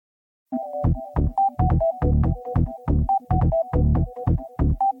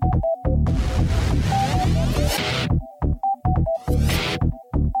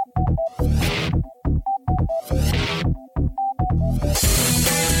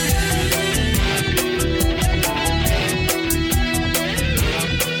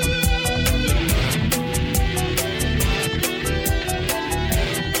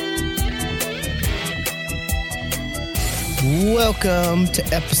Welcome to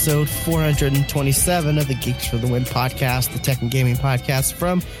episode 427 of the Geeks for the Win podcast, the tech and gaming podcast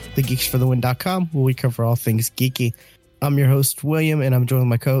from thegeeksforthewin.com, where we cover all things geeky. I'm your host, William, and I'm joined with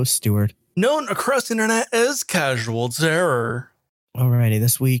my co-host, Stuart. Known across the internet as Casual Terror. Alrighty,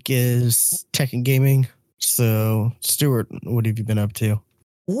 this week is tech and gaming. So, Stuart, what have you been up to?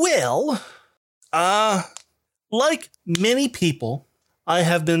 Well, like many people, I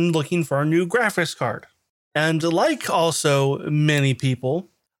have been looking for a new graphics card. And like also many people,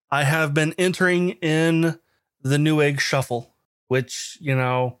 I have been entering in the Newegg Shuffle, which,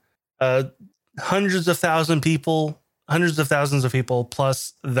 hundreds of thousands of people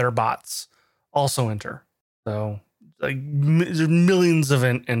plus their bots also enter. So like there's millions of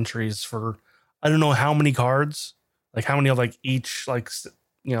entries for, I don't know how many cards, like how many of like each card,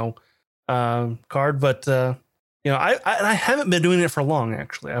 but I haven't been doing it for long.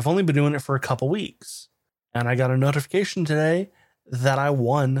 Actually, I've only been doing it for a couple weeks. And I got a notification today that I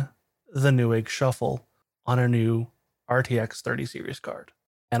won the Newegg Shuffle on a new RTX 30 series card.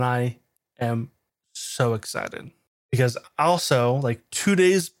 And I am so excited because also like 2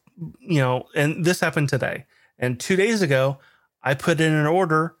 days, and this happened today. And 2 days ago, I put in an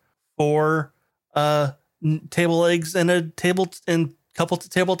order for table legs and a table and couple of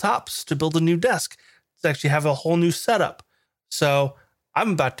tabletops to build a new desk to actually have a whole new setup. So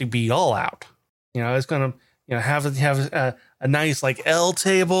I'm about to be all out. It's going to, have a nice like L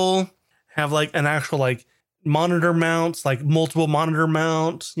table, have like an actual like monitor mounts, like multiple monitor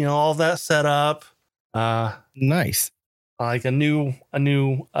mounts, all that set up. Nice. Like a new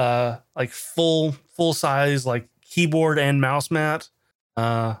like full size like keyboard and mouse mat,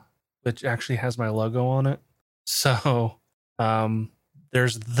 which actually has my logo on it. So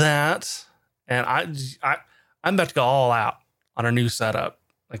there's that, and I'm about to go all out on a new setup.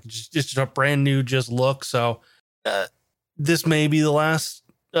 Like just a brand new look. So this may be the last.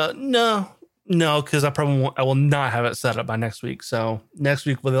 No, because I will not have it set up by next week. So next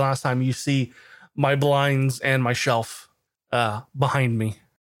week will be the last time you see my blinds and my shelf behind me.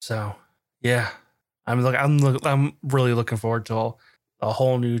 So yeah, I'm really looking forward to a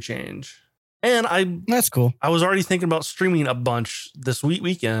whole new change. And that's cool. I was already thinking about streaming a bunch this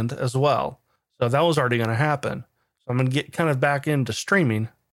weekend as well. So that was already going to happen. So I'm going to get kind of back into streaming.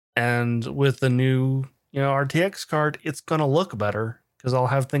 And with the new, RTX card, it's going to look better because I'll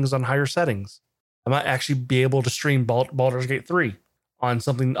have things on higher settings. I might actually be able to stream Baldur's Gate 3 on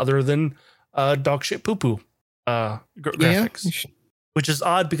something other than dog shit poo poo graphics, which is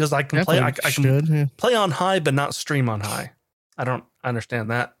odd because I can play on high, but not stream on high. I don't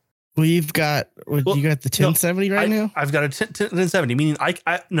understand that. Well, you got the 1070 now? I've got a 1070, meaning I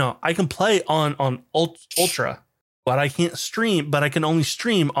can play on ultra. But I can't stream, but I can only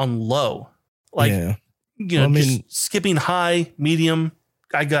stream on low. Just skipping high, medium.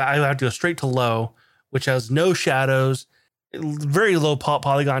 I have to go straight to low, which has no shadows, very low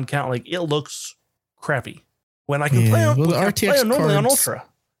polygon count. Like it looks crappy. When I can play on, the RTX normally cards, on ultra,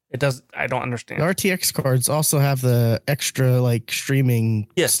 it does. I don't understand. The RTX cards also have the extra like streaming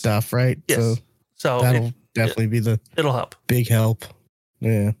stuff, right? Yes. So that'll definitely be it'll help. Big help.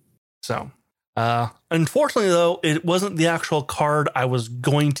 Yeah. So. Unfortunately though, it wasn't the actual card I was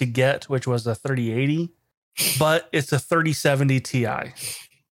going to get, which was a 3080, but it's a 3070 Ti,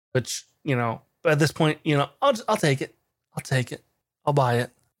 which, at this point, I'll take it. I'll buy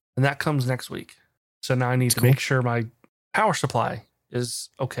it. And that comes next week. So now I need to make sure my power supply is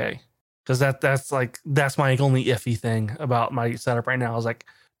okay. Cause that's my only iffy thing about my setup right now is like,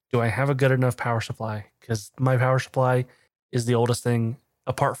 do I have a good enough power supply? Cause my power supply is the oldest thing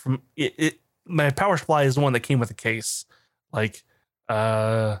apart from it. My power supply is the one that came with a case like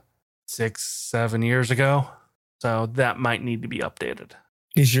 6-7 years ago. So that might need to be updated.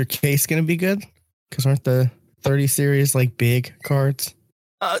 Is your case going to be good? Because aren't the 30 series like big cards?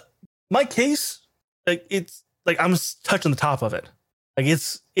 My case, like it's like I'm touching the top of it. Like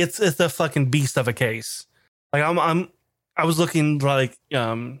it's a fucking beast of a case. Like I was looking like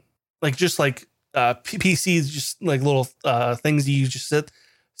PCs, just like little things you just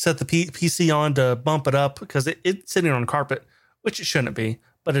set the PC on to bump it up because it's sitting on carpet, which it shouldn't be,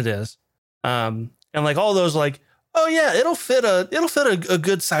 but it is. And like all those, like, oh yeah, it'll fit a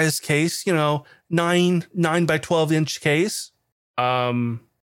good size case, 9 by 12 inch case.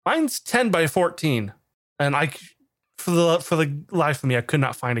 Mine's 10 by 14, and for the life of me, I could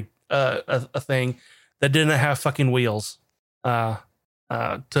not find a thing that didn't have fucking wheels to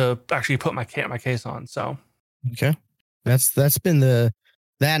actually put my case on. So okay, that's been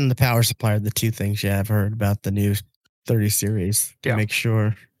that and the power supply are the two things I've heard about the new 30 series to make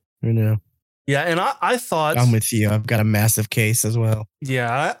sure, Yeah, Yeah, and I thought I'm with you. I've got a massive case as well.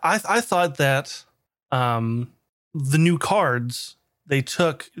 Yeah, I thought that the new cards, they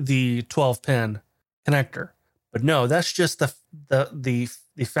took the 12-pin connector, but no, that's just the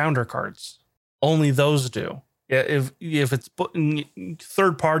founder cards. Only those do. Yeah, if it's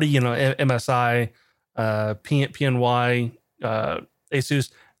third party, MSI, PNY,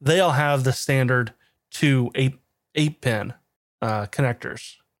 Asus, they all have the standard 8-pin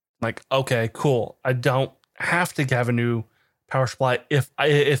connectors. Like, okay, cool. I don't have to have a new power supply if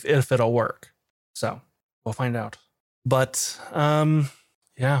it'll work. So we'll find out. But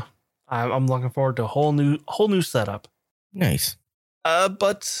yeah, I'm looking forward to a whole new setup. Nice.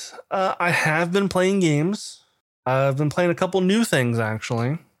 But I have been playing games. I've been playing a couple new things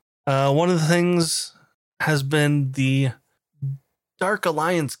actually. One of the things has been the Dark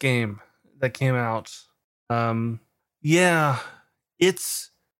Alliance game that came out. Yeah, it's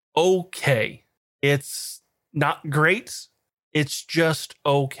okay. It's not great. It's just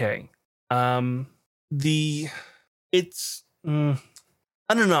okay. I don't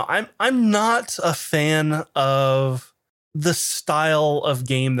know. I'm not a fan of the style of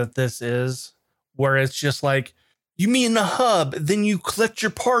game that this is, where it's just like you meet in a hub, then you collect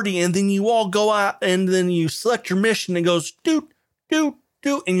your party, and then you all go out, and then you select your mission, and it goes doot doot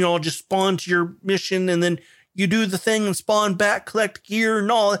doot, and you all just spawn to your mission, and then you do the thing and spawn back, collect gear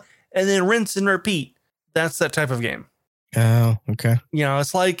and all, and then rinse and repeat. That's that type of game. Oh, okay.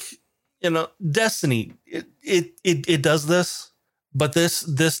 It's like, Destiny. It does this, but this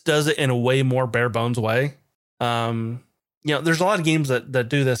does it in a way more bare bones way. There's a lot of games that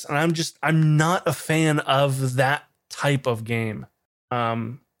do this, and I'm not a fan of that type of game.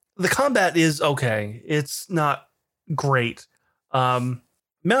 The combat is okay. It's not great.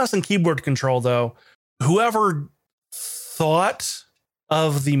 Mouse and keyboard control, though, whoever thought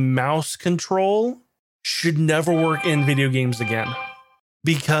of the mouse control should never work in video games again,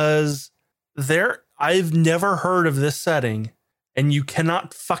 because I've never heard of this setting, and you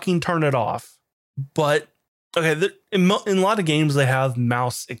cannot fucking turn it off. But okay, in a lot of games they have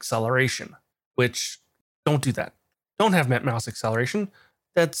mouse acceleration, which don't do that. Don't have mouse acceleration.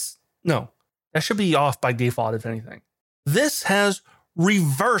 That should be off by default, if anything. This has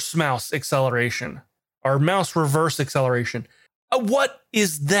reverse mouse acceleration, or mouse reverse acceleration. What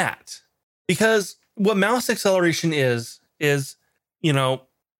is that? Because what mouse acceleration is you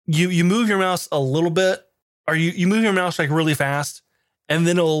move your mouse a little bit, or you move your mouse like really fast, and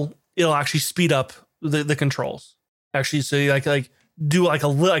then it'll actually speed up the controls. Actually, so you like do like a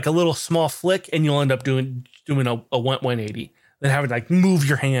little small flick, and you'll end up doing a 180, then having to like move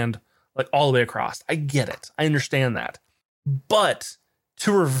your hand like all the way across. I get it. I understand that. But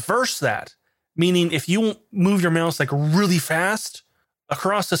to reverse that, meaning if you move your mouse like really fast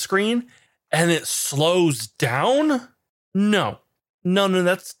across the screen and it slows down, no,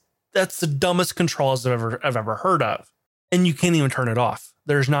 that's the dumbest controls I've ever heard of. And you can't even turn it off.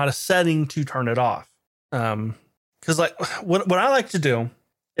 There's not a setting to turn it off. Because like what I like to do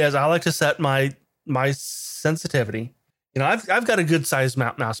is I like to set my sensitivity. I've got a good sized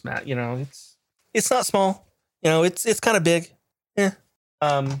mouse mat. It's not small. It's kind of big.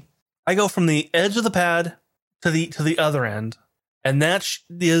 I go from the edge of the pad to the other end, and that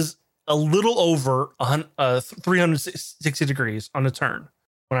is a little over 360 degrees on a turn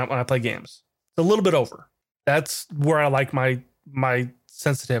when I play games. It's a little bit over. That's where I like my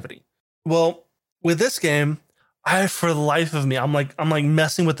sensitivity. Well, with this game, for the life of me, I'm like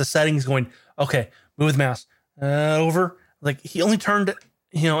messing with the settings, going, okay, move the mouse over. Like he only turned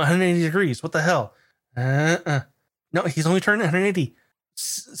 180 degrees. What the hell? No, he's only turned 180.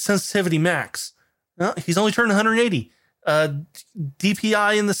 Sensitivity max. No, he's only turned 180.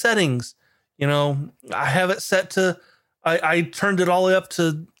 DPI in the settings. I have it set to. I turned it all the way up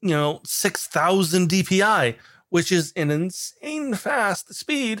to 6,000 DPI, which is an insane fast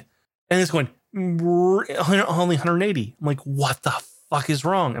speed, and it's going only 180. I'm like, what the fuck is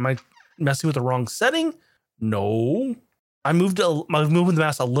wrong? Am I messing with the wrong setting? No, I moved the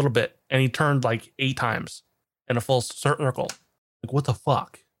mouse a little bit, and he turned like 8 times in a full circle. Like, what the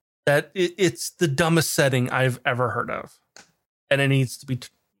fuck? It's the dumbest setting I've ever heard of, and it needs to be.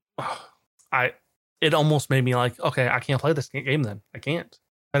 It almost made me like, okay, I can't play this game then. I can't.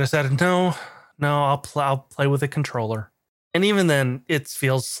 I decided, no, I'll play with a controller, and even then, it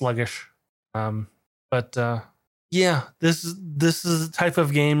feels sluggish. Yeah, this is the type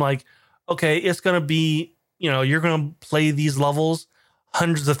of game like, okay, it's gonna be, you're gonna play these levels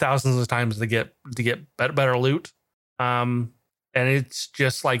hundreds of thousands of times to get better loot. And it's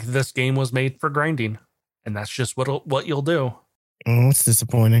just like this game was made for grinding, and that's just what you'll do. Oh, it's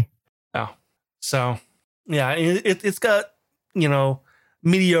disappointing. Oh, So yeah, it's got,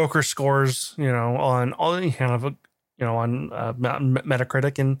 mediocre scores, on all kind of, on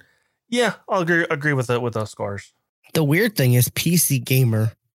Metacritic, and yeah, I'll agree with it with those scores. The weird thing is PC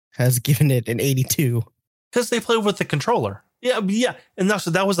Gamer has given it an 82 because they play with the controller. Yeah, and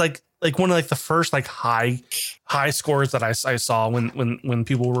that was like one of like the first like high scores that I saw when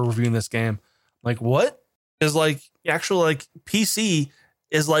people were reviewing this game. Like, what is like actually like PC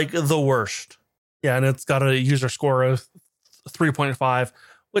is like the worst. Yeah, and it's got a user score of 3.5,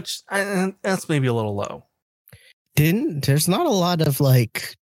 which that's maybe a little low. There's not a lot of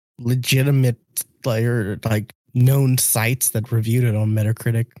like legitimate like known sites that reviewed it on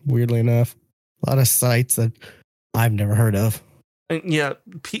Metacritic, weirdly enough. A lot of sites that I've never heard of. And yeah,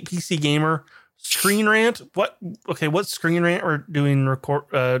 PC Gamer, Screen Rant. What Screen Rant are doing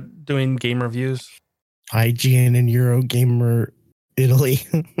game reviews? IGN and Eurogamer Italy.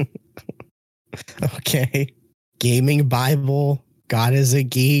 Okay. Gaming Bible, God is a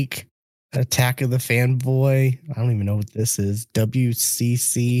Geek, Attack of the Fanboy. I don't even know what this is.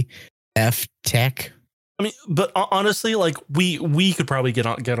 WCCF Tech. I mean, but honestly, like we could probably get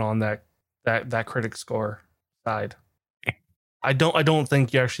on that critic score side. I don't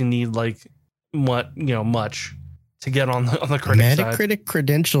think you actually need like much to get on the critic side. Metacritic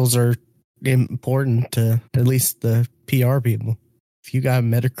credentials are important to at least the PR people. If you got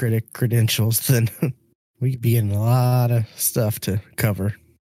Metacritic credentials, then we could be in a lot of stuff to cover.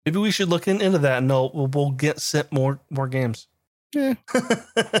 Maybe we should look into that, and we'll get sent more games. Yeah.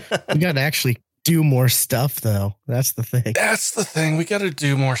 We got to actually do more stuff, though. That's the thing. That's the thing. We got to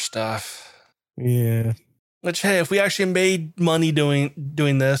do more stuff. Yeah. Which, hey, if we actually made money doing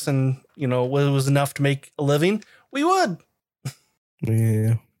this, and it was enough to make a living, we would.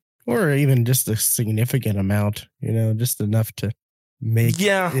 Yeah. Or even just a significant amount. Just enough to make.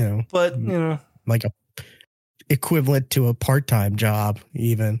 Yeah. But like a equivalent to a part-time job,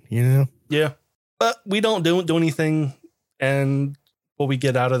 even. Yeah. But we don't do anything, and what we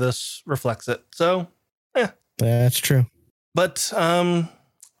get out of this reflects it. So, yeah. That's true. But I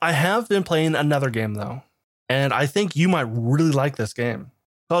have been playing another game, though. And I think you might really like this game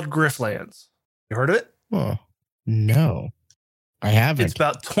called Grifflands. You heard of it? Oh, no, I haven't. It's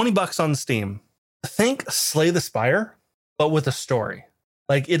about $20 on Steam. Think Slay the Spire, but with a story.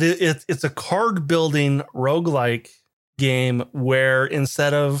 Like it's a card building roguelike game where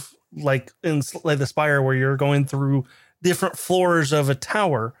instead of like in Slay the Spire, where you're going through different floors of a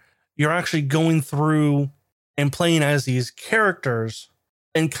tower, you're actually going through and playing as these characters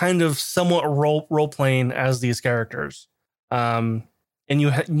and kind of somewhat role playing as these characters. And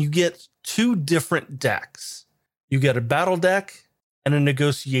you get two different decks. You get a battle deck and a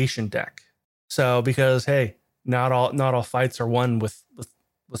negotiation deck. So because, hey, not all fights are won with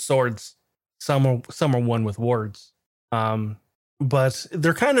swords. Some are won with words. But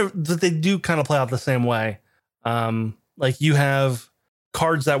they do kind of play out the same way. Like you have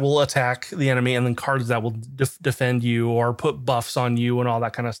cards that will attack the enemy, and then cards that will defend you or put buffs on you and all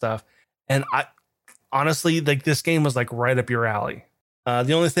that kind of stuff. And I honestly, like, this game was like right up your alley.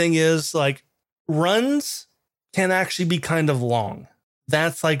 The only thing is, like, runs can actually be kind of long.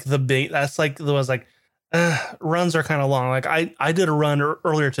 That's like the bait. That's like runs are kind of long. Like I did a run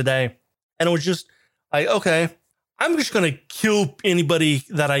earlier today, and it was just like, okay, I'm just gonna kill anybody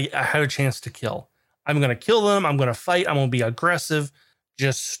that I have a chance to kill. I'm gonna kill them. I'm gonna fight. I'm gonna be aggressive.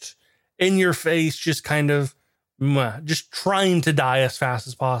 Just in your face, just kind of just trying to die as fast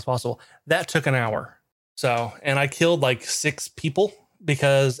as possible. That took an hour. So, and I killed like 6 people,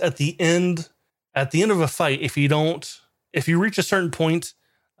 because at the end of a fight, if you reach a certain point,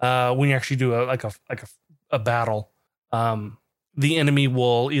 when you actually do a battle, the enemy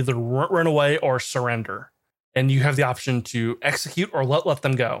will either run away or surrender, and you have the option to execute or let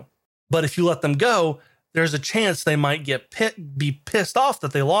them go. But if you let them go, there's a chance they might be pissed off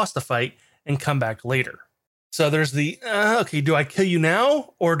that they lost the fight and come back later. So there's the, okay, do I kill you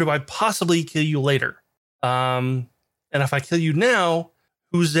now, or do I possibly kill you later? And if I kill you now,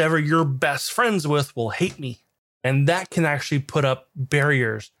 who's ever you're best friends with will hate me. And that can actually put up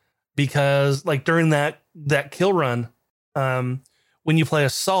barriers, because like during that kill run, when you play a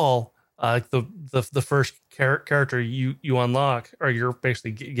Saul, the first character you unlock, or you're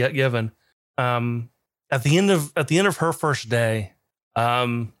basically get given, at the end of her first day,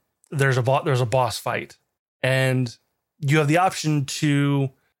 there's a boss fight, and you have the option to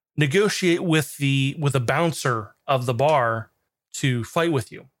negotiate with a bouncer of the bar to fight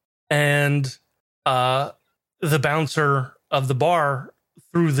with you. And the bouncer of the bar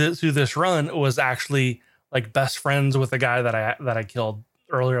through this run was actually like best friends with the guy that I killed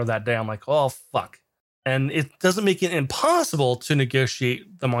earlier that day. I'm like, oh fuck. And it doesn't make it impossible to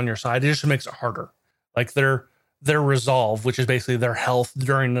negotiate them on your side. It just makes it harder. Like their resolve, which is basically their health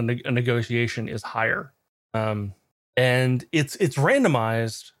during a negotiation, is higher. And it's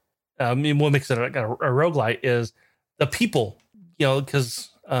randomized. I mean, what makes it a roguelite is the people, because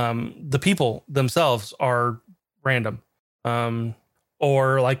the people themselves are random.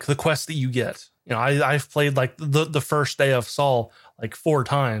 Or like the quests that you get. I've played like the first day of Saul like 4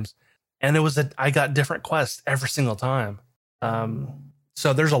 times, and I got different quests every single time.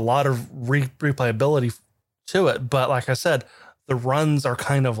 So there's a lot of replayability to it, but like I said, the runs are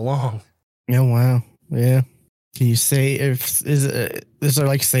kind of long. Oh wow, yeah. Can you say is there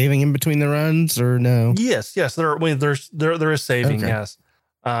like saving in between the runs or no? Yes. There is saving. Okay. Yes.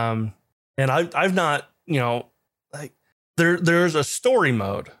 And I've not, like there's a story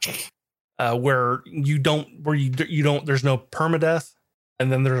mode where you don't there's no permadeath,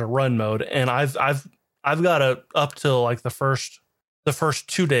 and then there's a run mode, and I've got up till like the first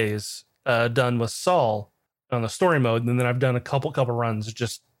 2 days done with Saul on the story mode, and then I've done a couple runs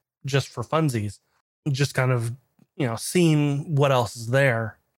just for funsies, just kind of seeing what else is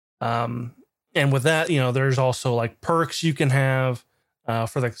there. And with that, there's also like perks you can have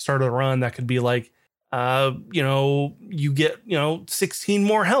for the start of the run. That could be like you get 16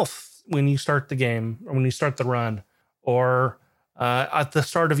 more health when you start the game or when you start the run, or at the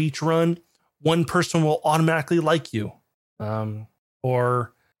start of each run, one person will automatically like you,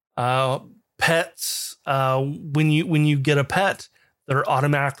 or pets. When you get a pet, they're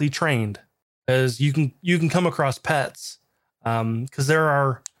automatically trained, because you can come across pets, because there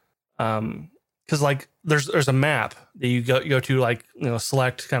are because like there's a map that you go to, like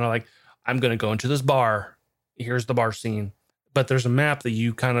select kind of like, I'm going to go into this bar. Here's the bar scene. But there's a map that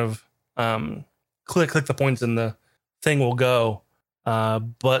you kind of click the points and the thing will go.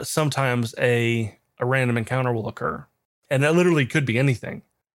 But sometimes a random encounter will occur. And that literally could be anything.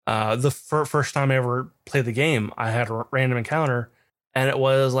 The first time I ever played the game, I had a random encounter, and it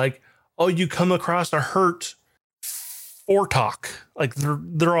was like, oh, you come across a hurt Fortalk. Like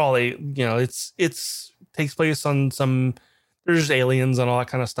they're all it's takes place on some, there's aliens and all that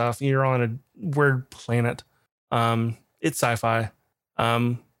kind of stuff. You're on a weird planet. It's sci-fi.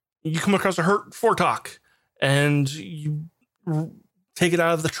 You come across a hurt Fortalk, and you take it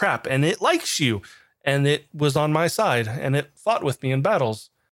out of the trap, and it likes you, and it was on my side, and it fought with me in battles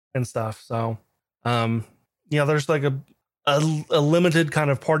and stuff. So, there's like a limited kind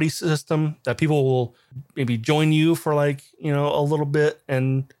of party system that people will maybe join you for like, a little bit.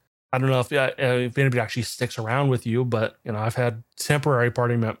 And I don't know if anybody actually sticks around with you, but I've had temporary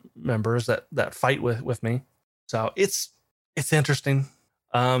party members that fight with me. So it's interesting.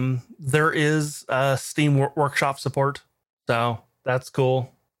 There is Steam Workshop support, so that's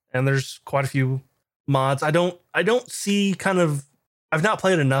cool. And there's quite a few mods. I don't see I've not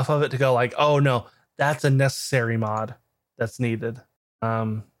played enough of it to go like, oh no, that's a necessary mod that's needed.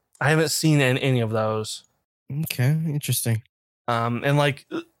 I haven't seen any of those. Okay, interesting. And like,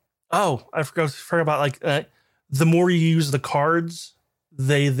 I forgot about like the more you use the cards,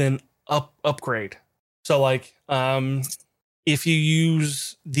 they then upgrade. So like, if you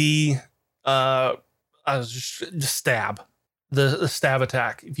use the just stab, the stab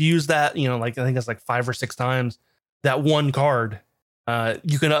attack, if you use that, like I think it's like 5 or 6 times, that one card,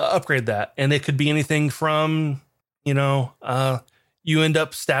 you can upgrade that, and it could be anything from you end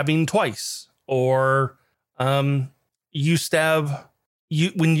up stabbing twice, or you stab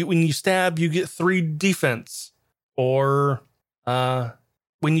when you stab you get 3 defense, or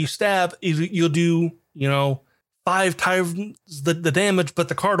when you stab you'll do 5 times the damage, but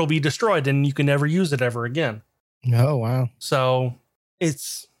the card will be destroyed and you can never use it ever again. Oh wow. So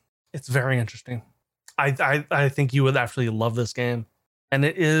it's very interesting. I think you would actually love this game, and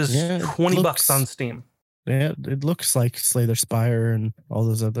it is $20 on Steam. Yeah, it looks like Slay the Spire and all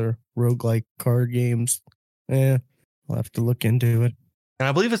those other roguelike card games. Yeah, I'll have to look into it. And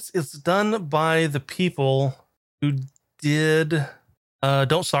I believe it's done by the people who did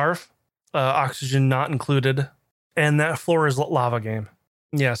Don't Starve, Oxygen Not Included, and That Floor is Lava game.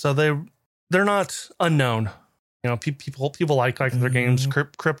 Yeah, so they're not unknown. People like their games.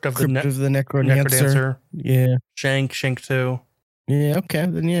 Crypt of the Necrodancer. Yeah. Shank 2. Yeah, okay.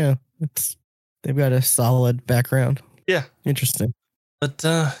 Then yeah, they've got a solid background. Yeah. Interesting. But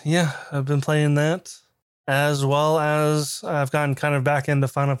I've been playing that, as well as I've gotten kind of back into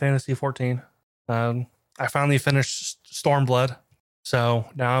Final Fantasy 14. I finally finished Stormblood. So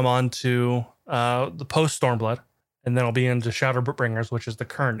now I'm on to the post Stormblood, and then I'll be into Shadowbringers, which is the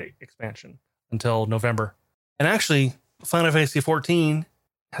current expansion, until November. And actually, Final Fantasy 14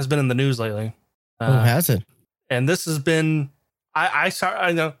 has been in the news lately. Who has it? And this has been, I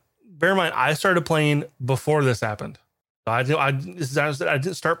know, bear in mind, I started playing before this happened. So I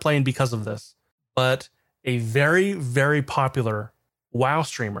didn't start playing because of this, but a very, very popular WoW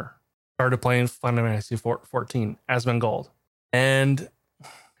streamer started playing Final Fantasy 14, Asmon Gold. And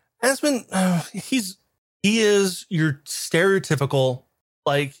Asmon, he is your stereotypical,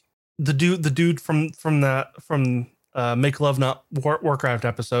 like the dude from Make Love Not Warcraft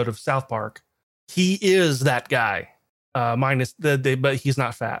episode of South Park. He is that guy, minus but he's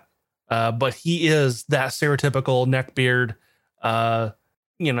not fat. But he is that stereotypical neckbeard,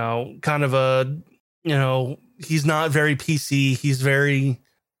 kind of a, he's not very PC. He's very,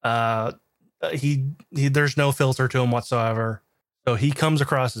 he there's no filter to him whatsoever. So he comes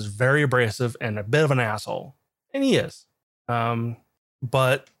across as very abrasive and a bit of an asshole, and he is.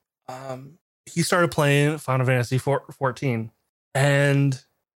 But he started playing Final Fantasy 14, and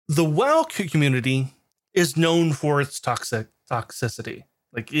the WoW community is known for its toxicity.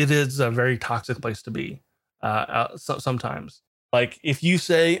 Like, it is a very toxic place to be. Sometimes, like, if you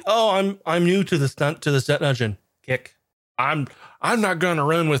say, "Oh, I'm new to this dungeon," kick. I'm not gonna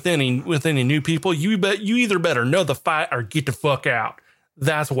run with any new people. You either better know the fight or get the fuck out.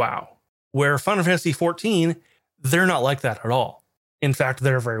 That's WoW. Where Final Fantasy 14, they're not like that at all. In fact,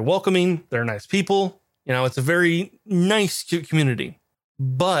 they're very welcoming. They're nice people. It's a very nice community.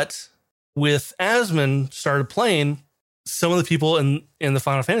 But with Asmon started playing, some of the people in the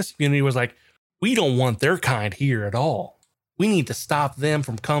Final Fantasy community was like, we don't want their kind here at all. We need to stop them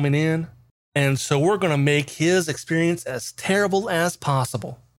from coming in. And so we're going to make his experience as terrible as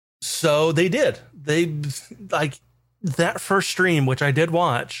possible. So they did. They, like, that first stream, which I did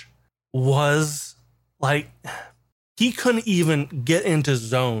watch, was like, he couldn't even get into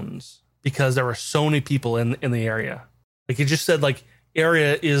zones because there were so many people in the area. Like, he just said, like,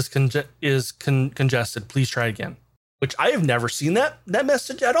 area is congested. Please try again. Which I have never seen that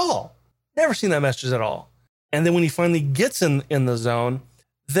message at all. Never seen that message at all. And then when he finally gets in the zone,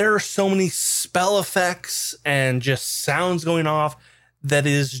 there are so many spell effects and just sounds going off that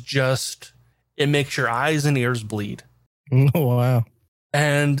is just, it makes your eyes and ears bleed. Oh, wow.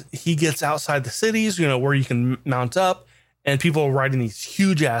 And he gets outside the cities, where you can mount up, and people are riding these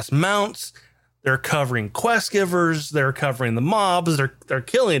huge ass mounts. They're covering quest givers. They're covering the mobs. They're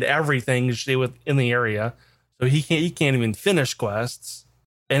killing everything in the area. So he can't even finish quests.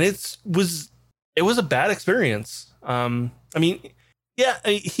 And it was a bad experience.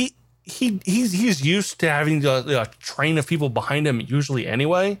 He's used to having a train of people behind him usually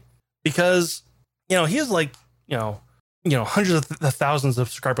anyway, because he has like hundreds of thousands of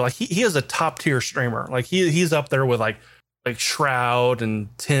subscribers. Like he is a top tier streamer. Like he's up there with like Shroud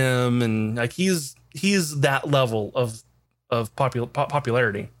and Tim, and like he's that level of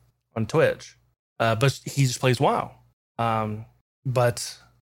popularity on Twitch. But he just plays WoW. It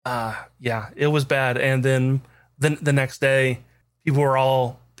was bad. And then the next day, people were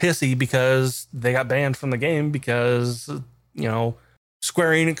all pissy because they got banned from the game because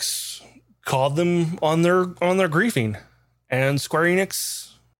Square Enix called them on their griefing, and Square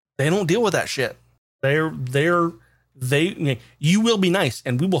Enix, they don't deal with that shit. You will be nice,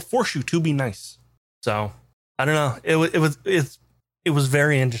 and we will force you to be nice. So I don't know. It was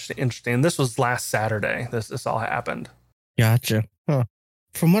very interesting. This was last Saturday. This all happened. Gotcha. Huh.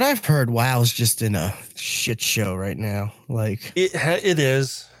 From what I've heard, WoW is just in a shit show right now. Like it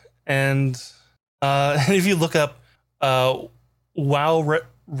is. And if you look up WoW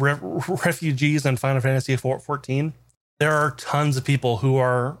refugees on Final Fantasy 14, there are tons of people who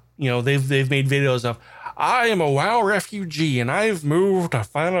are, they've made videos of, I am a WoW refugee and I've moved to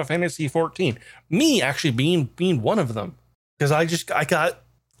Final Fantasy 14. Me actually being one of them, because I got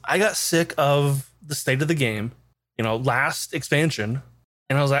sick of the state of the game, last expansion.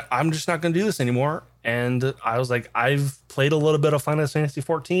 And I was like, I'm just not going to do this anymore. And I was like, I've played a little bit of Final Fantasy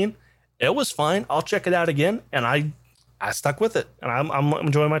 14. It was fine. I'll check it out again. And I stuck with it, and I'm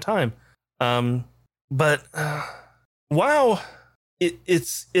enjoying my time. But WoW,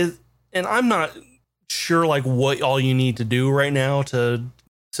 it's and I'm not sure like what all you need to do right now to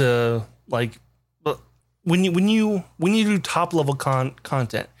like, but when you do top level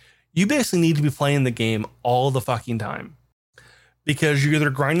content, you basically need to be playing the game all the fucking time. Because you're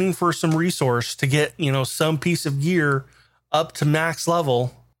either grinding for some resource to get, some piece of gear up to max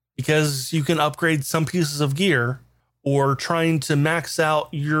level because you can upgrade some pieces of gear, or trying to max out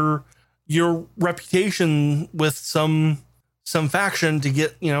your reputation with some faction to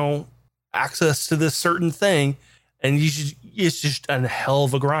get, access to this certain thing. And it's just a hell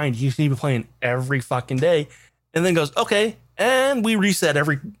of a grind. You just need to be playing every fucking day, and then goes, okay. and we reset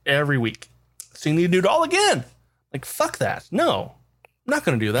every week. So you need to do it all again. Like, fuck that. No, I'm not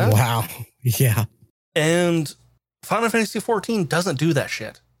going to do that. Wow. Yeah. And Final Fantasy 14 doesn't do that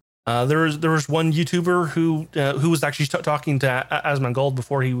shit. There was one YouTuber who was actually talking to Asmongold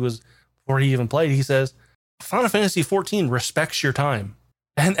before he even played. He says Final Fantasy 14 respects your time,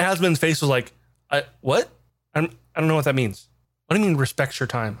 and Asmon's face was like, "What? I don't know what that means. What do you mean respects your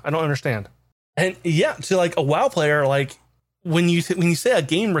time? I don't understand." And yeah, to like a WoW player, like when you say a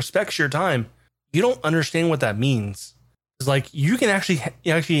game respects your time, you don't understand what that means. It's like you can actually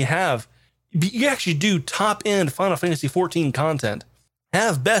do top end Final Fantasy 14 content,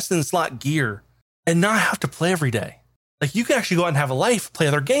 have best in slot gear, and not have to play every day. Like you can actually go out and have a life, play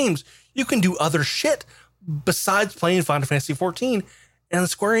other games. You can do other shit besides playing Final Fantasy 14, and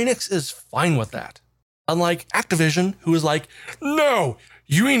Square Enix is fine with that. Unlike Activision, who is like, no,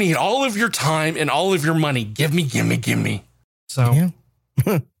 you need all of your time and all of your money. Give me. So, Yeah.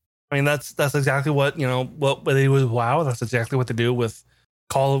 I mean, that's exactly what they do with WoW. That's exactly what they do with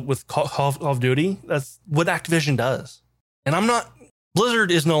Call of Duty. That's what Activision does. And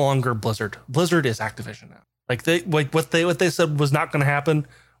Blizzard is no longer Blizzard. Blizzard is Activision now. What they said was not going to happen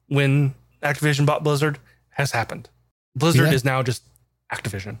when Activision bought Blizzard has happened. Blizzard is now just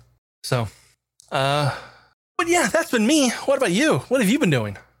Activision. So, but yeah, that's been me. What about you? What have you been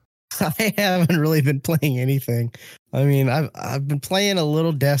doing? I haven't really been playing anything. I mean, I've been playing a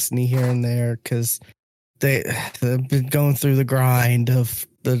little Destiny here and there because they've been going through the grind of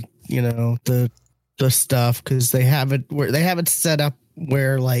the stuff because they have it set up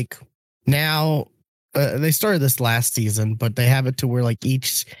where like now they started this last season, but they have it to where like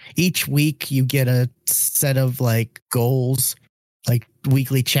each week you get a set of like goals, like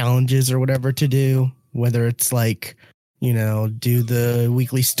weekly challenges or whatever to do, whether it's like, do the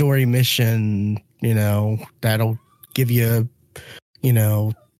weekly story mission, that'll give you,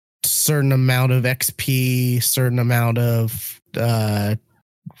 certain amount of XP, certain amount of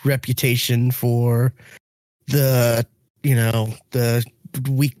reputation for the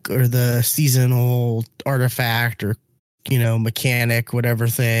week or the seasonal artifact or, mechanic, whatever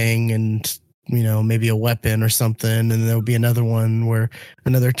thing. And, maybe a weapon or something. And there'll be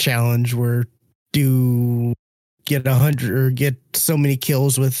another challenge where do get 100 or get so many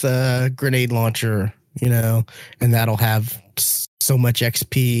kills with a grenade launcher, and that'll have so much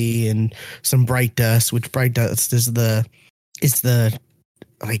XP and some bright dust, which bright dust is the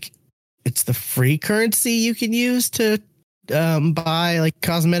free currency you can use to buy like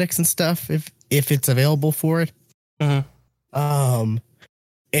cosmetics and stuff if it's available for it. Mm-hmm.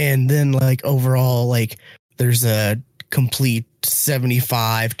 And then like overall, like there's a complete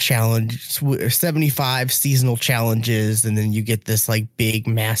 75 seasonal challenges, and then you get this like big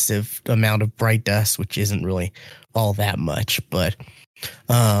massive amount of bright dust, which isn't really all that much, but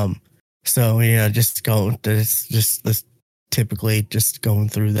typically just going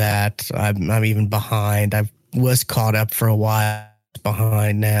through that. I'm even behind. I was caught up for a while,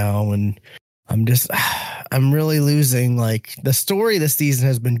 behind now, and I'm really losing. Like the story this season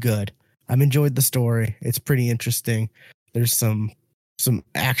has been good. I've enjoyed the story. It's pretty interesting. There's some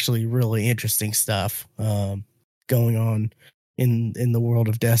actually really interesting stuff going on in the world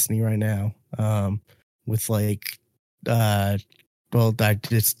of Destiny right now. With like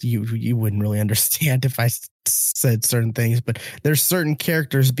you wouldn't really understand if I said certain things, but there's certain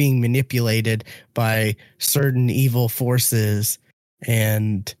characters being manipulated by certain evil forces,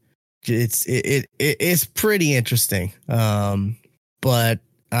 and it's pretty interesting. But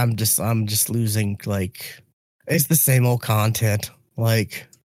I'm just losing, like, it's the same old content. Like,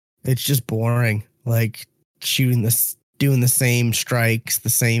 it's just boring. Like doing the same strikes, the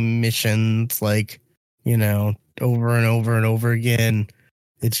same missions, like, over and over and over again.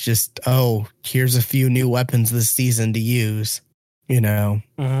 It's just, here's a few new weapons this season to use,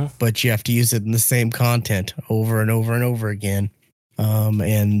 Mm-hmm. but you have to use it in the same content over and over and over again.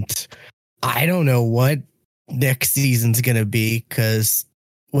 And I don't know what next season's going to be, because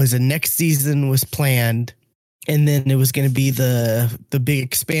next season was planned, and then it was going to be the big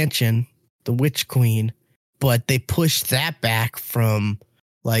expansion, the Witch Queen, but they pushed that back from,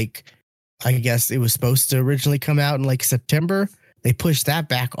 like, I guess it was supposed to originally come out in like September. They pushed that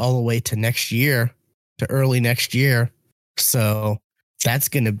back all the way to next year, to early next year. So that's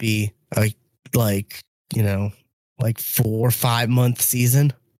going to be a 4 or 5 month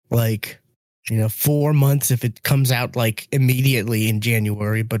season. 4 months if it comes out like immediately in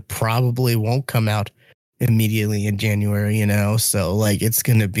January, but probably won't come out immediately in January, So like it's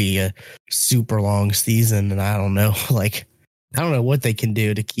going to be a super long season, and I don't know, I don't know what they can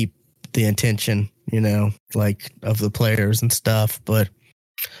do to keep the intention, like of the players and stuff. But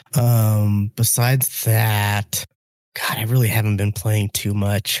besides that, God, I really haven't been playing too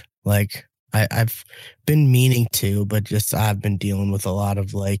much. Like I've been meaning to, but just I've been dealing with a lot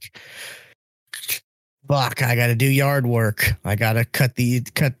of like, fuck, I got to do yard work. I got to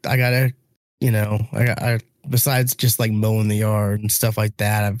I got to, besides just like mowing the yard and stuff like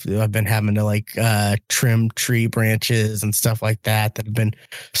that, I've been having to like trim tree branches and stuff like that have been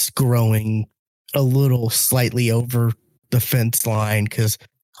growing a little slightly over the fence line, because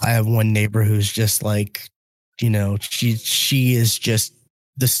I have one neighbor who's just like, she is just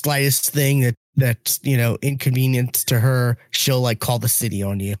the slightest thing that's inconvenience to her, she'll like call the city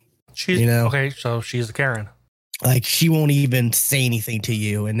on you. Okay, so she's a Karen. Like she won't even say anything to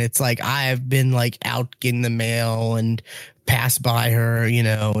you. And it's like, I've been like out getting the mail and pass by her,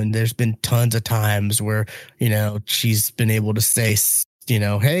 and there's been tons of times where, she's been able to say,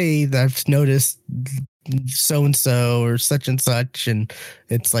 hey, I've noticed so-and-so or such and such. And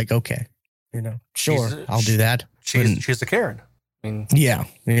it's like, okay, sure, I'll do that. She's a Karen. I mean, yeah,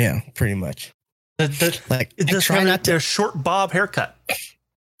 pretty much. Like, try not to short bob haircut.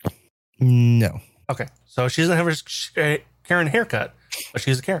 No. Okay, so she doesn't have a Karen haircut, but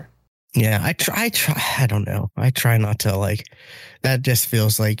she's a Karen. Yeah, I try. I don't know. I try not to like. That just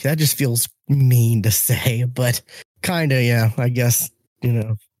feels mean to say, but kind of, yeah. I guess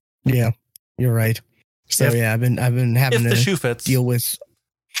Yeah, you're right. So I've been having to deal with.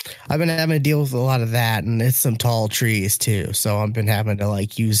 I've been having to deal with a lot of that, and it's some tall trees too. So I've been having to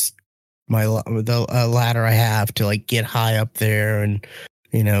like use the ladder I have to like get high up there, and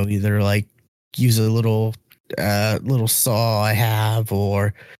either like use a little saw I have,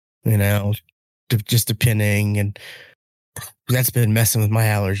 or just depending, and that's been messing with my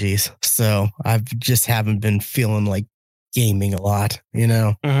allergies. So I've just haven't been feeling like gaming a lot,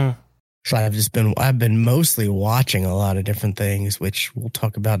 Mm-hmm. So I've been mostly watching a lot of different things, which we'll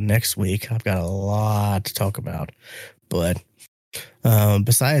talk about next week. I've got a lot to talk about, but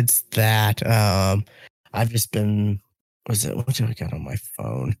besides that, I've just been, what do I got on my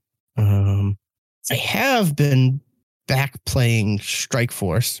phone? I have been back playing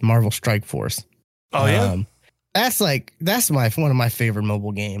Marvel Strike Force. Oh yeah. That's one of my favorite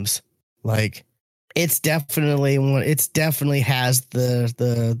mobile games. Like, it definitely has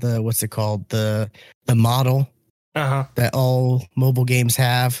the what's it called? The model that all mobile games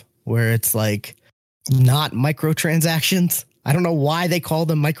have, where it's like not microtransactions. I don't know why they call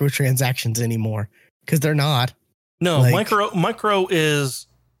them microtransactions anymore, because they're not. No, like, micro is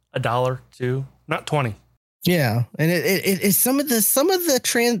 $1 to not 20. Yeah, and it is some of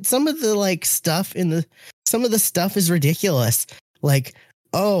the like stuff some of the stuff is ridiculous. Like,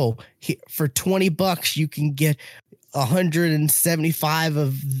 for $20 you can get 175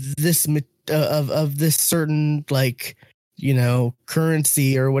 of this of this certain like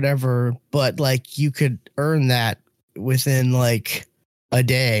currency or whatever, but like you could earn that within like a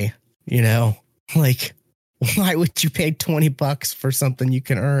day. Like, why would you pay $20 for something you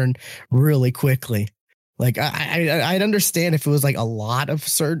can earn really quickly? Like, I'd understand if it was like a lot of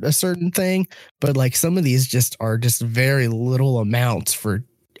a certain thing, but like some of these are just very little amounts for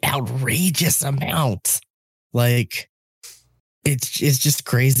outrageous amounts. Like, it's just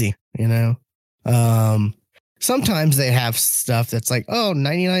crazy, Sometimes they have stuff that's like,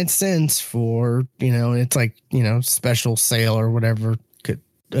 99 cents for, it's like, special sale or whatever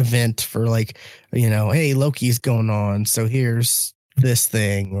event for like, hey, Loki's going on, so here's this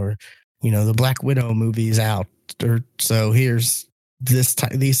thing, or the Black Widow movie's out, or so here's these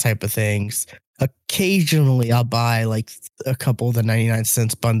type of things. Occasionally I'll buy like a couple of the 99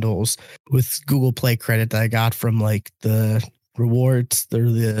 cents bundles with Google Play credit that I got from like the rewards,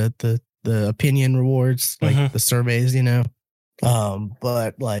 the opinion rewards, like the surveys,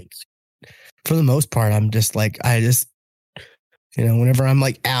 but like for the most part, I'm just like, whenever I'm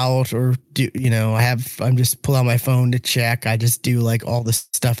like out or I'm just pull out my phone to check. I just do like all the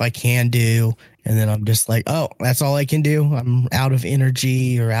stuff I can do. And then I'm just like, oh, that's all I can do. I'm out of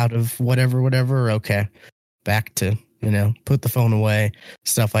energy or out of whatever. Okay. Back to, put the phone away,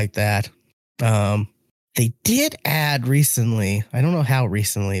 stuff like that. They did add recently, I don't know how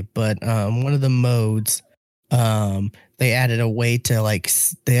recently, but one of the modes, they added a way to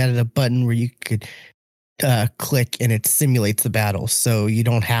they added a button where you could click and it simulates the battles, so you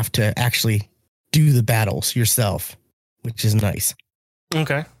don't have to actually do the battles yourself, which is nice.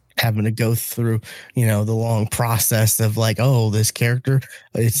 Okay. Having to go through, the long process of like, this character,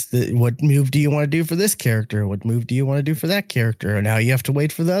 what move do you want to do for this character? What move do you want to do for that character? And now you have to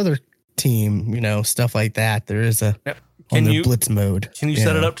wait for the other team, stuff like that. There is a on the blitz mode. Can you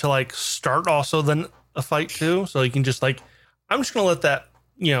set it up to like start also then a fight too? So you can just like, I'm just going to let that,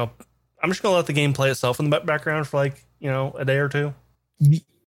 I'm just going to let the game play itself in the background for like, a day or two.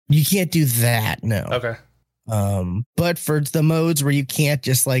 You can't do that. No. Okay. But for the modes where you can't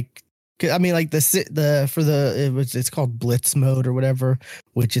just like, I mean, like it's called blitz mode or whatever,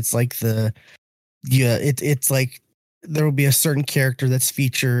 which it's like it's like there will be a certain character that's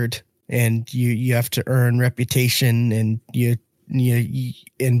featured and you have to earn reputation and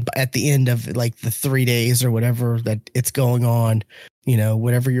and at the end of like the 3 days or whatever that it's going on,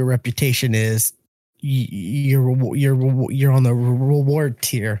 whatever your reputation is, you're on the reward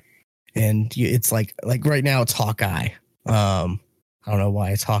tier. And it's like right now it's Hawkeye. I don't know why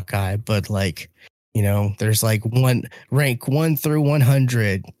it's Hawkeye, but like, there's like rank 1 through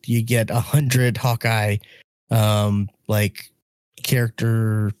 100. You get 100 Hawkeye, like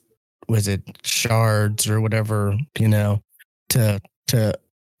character, was it shards or whatever, to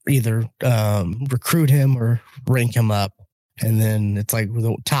either recruit him or rank him up. And then it's like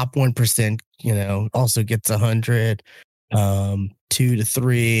the top 1%, also gets 100. 2 to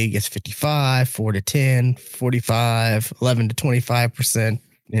 3 gets 55, 4 to 10, 45, 11 to 25%,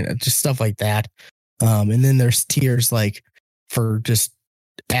 just stuff like that. And then there's tiers like for just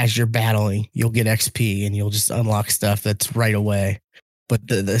as you're battling, you'll get XP and you'll just unlock stuff that's right away. But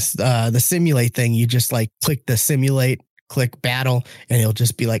the simulate thing, you just like click the simulate, click battle, and it'll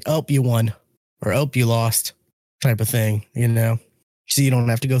just be like, oh, you won or oh, you lost type of thing, So you don't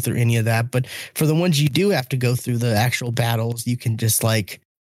have to go through any of that. But for the ones you do have to go through the actual battles, you can just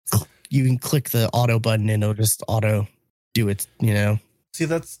you can click the auto button and it'll just auto do it, See,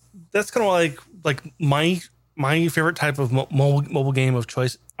 that's kind of like my favorite type of mobile game of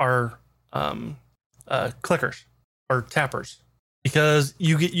choice are clickers or tappers, because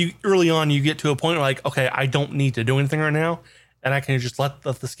you early on you get to a point where like, okay, I don't need to do anything right now, and I can just let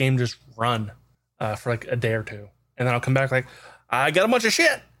this game just run for like a day or two, and then I'll come back like, I got a bunch of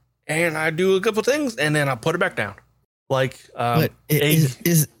shit and I do a couple things and then I put it back down. Like, is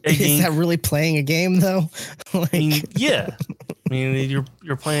that really playing a game though? Yeah. I mean,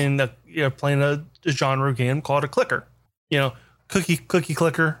 you're playing a genre game called a clicker, cookie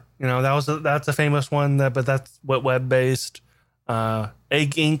clicker, that's a famous one but that's web based. Egg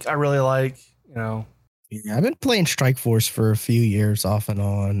Inc. I really like, Yeah, I've been playing Strike Force for a few years off and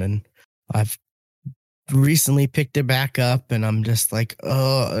on, and I've recently picked it back up and I'm just like,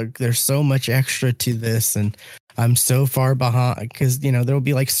 oh, there's so much extra to this and I'm so far behind because there'll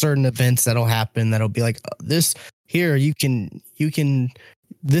be like certain events that'll happen that'll be like, this here you can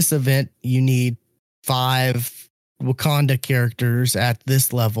this event you need 5 Wakanda characters at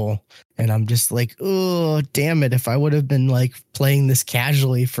this level, and I'm just like, oh damn it, if I would have been like playing this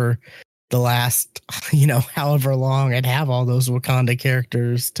casually for the last however long, I'd have all those Wakanda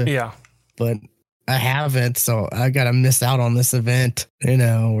characters but I haven't, so I gotta miss out on this event,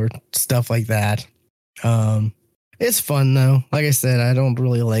 or stuff like that. It's fun though. Like I said, I don't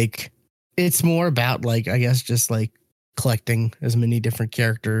really it's more about like, I guess just like collecting as many different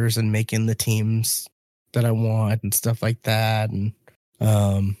characters and making the teams that I want and stuff like that. And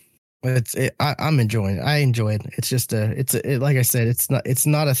I'm enjoying it. I enjoy it. It's just like I said, it's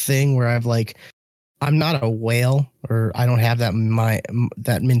not a thing where I'm not a whale or I don't have that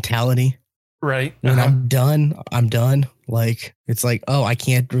mentality. Right. When I'm done. Like, it's like, oh, I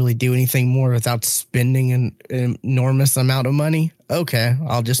can't really do anything more without spending an enormous amount of money. Okay,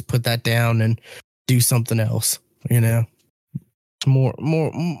 I'll just put that down and do something else. More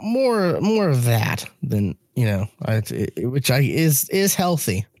of that than which is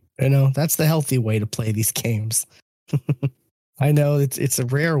healthy. That's the healthy way to play these games. I know it's a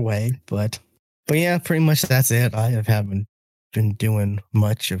rare way, but yeah, pretty much that's it. I haven't been doing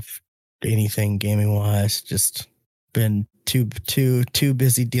much of anything gaming wise, just been too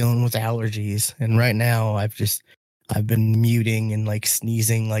busy dealing with allergies, and right now I've been muting and like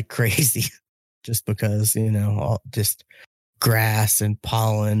sneezing like crazy just because just grass and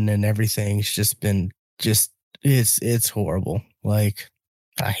pollen and everything's just been it's horrible. Like,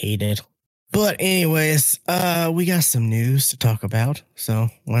 I hate it. But anyways, we got some news to talk about, so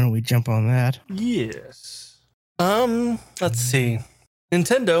why don't we jump on that? Yes. Let's see.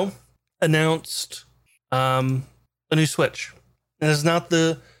 Nintendo announced a new Switch. And this is not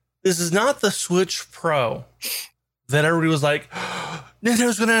the Switch Pro that everybody was like,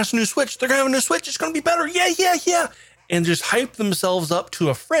 Nintendo's going to announce a new Switch. They're going to have a new Switch. It's going to be better. Yeah. And just hyped themselves up to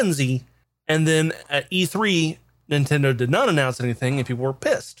a frenzy. And then at E3, Nintendo did not announce anything and people were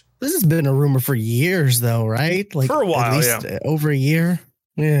pissed. This has been a rumor for years though, right? Like, for a while, at least over a year.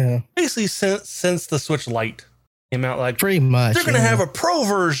 Yeah. Basically since the Switch Lite. Came out like pretty much. They're going to have a pro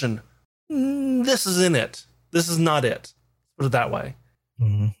version. This isn't it. This is not it. Put it that way.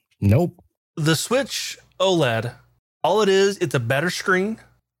 Nope. The Switch OLED, all it is, it's a better screen.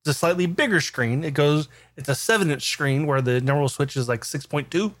 It's a slightly bigger screen. It's a 7-inch screen where the normal Switch is like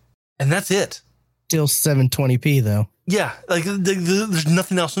 6.2, and that's it. Still 720p though. Yeah, like there's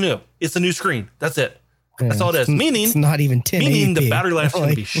nothing else new. It's a new screen. That's it. That's all it is. Meaning it's not even 1080p. Meaning the battery life is going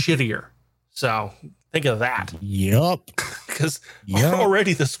to be shittier. So think of that. Yup. Because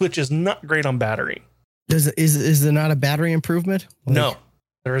already the Switch is not great on battery. Is there not a battery improvement? No,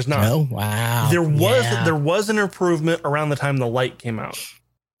 there is not. No? Wow. There was an improvement around the time the light came out.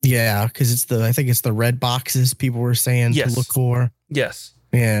 Yeah, because I think it's the red boxes people were saying to look for. Yes.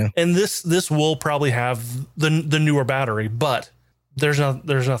 Yeah. And this will probably have the newer battery, but there's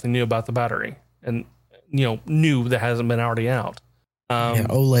nothing new about the battery, and new that hasn't been already out.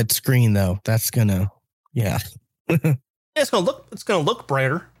 OLED screen though, that's gonna it's gonna look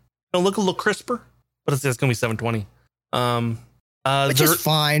brighter. It's gonna look a little crisper, but it's gonna be 720. Which is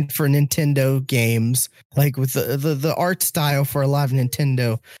fine for Nintendo games, like with the art style for a lot of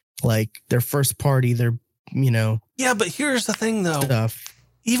Nintendo, like their first party, yeah. But here's the thing though, stuff.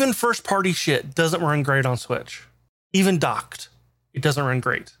 Even first party shit doesn't run great on Switch. Even docked, it doesn't run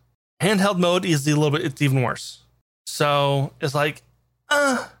great. Handheld mode is it's even worse. So it's like,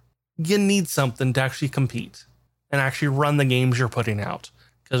 you need something to actually compete and actually run the games you're putting out.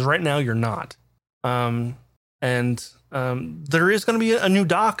 Because right now you're not. There is going to be a new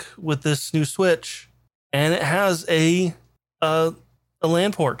dock with this new Switch, and it has a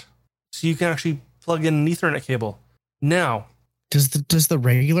LAN port, so you can actually plug in an Ethernet cable. Now, does the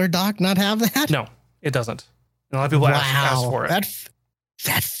regular dock not have that? No, it doesn't. And a lot of people ask for it.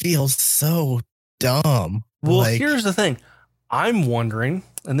 That feels so dumb. Well, here's the thing. I'm wondering,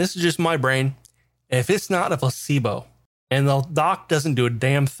 and this is just my brain, if it's not a placebo and the dock doesn't do a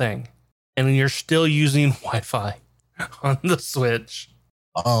damn thing, and you're still using Wi-Fi on the Switch.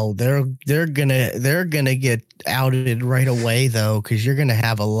 Oh, they're gonna get outed right away though, because you're gonna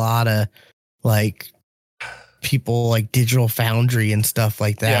have a lot of like people like Digital Foundry and stuff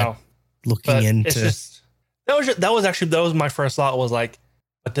like that looking into. It's just, that was my first thought was like,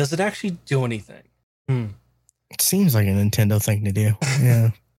 but does it actually do anything? It seems like a Nintendo thing to do.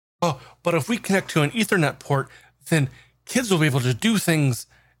 Yeah. Oh, but if we connect to an Ethernet port, then kids will be able to do things,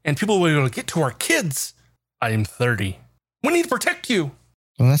 and people will be able to get to our kids. I am 30. We need to protect you.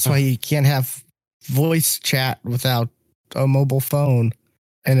 Well, that's why you can't have voice chat without a mobile phone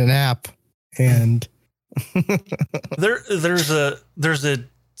and an app. And there's a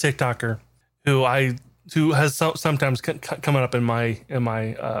TikToker who has sometimes coming up in my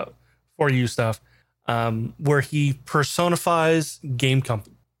For You stuff, where he personifies game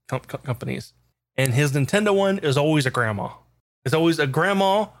companies, and his Nintendo one is always a grandma. It's always a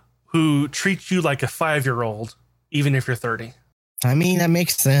grandma who treats you like a 5-year-old, even if you're 30. I mean, that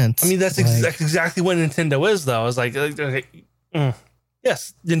makes sense. I mean, that's exactly what Nintendo is, though. It's like,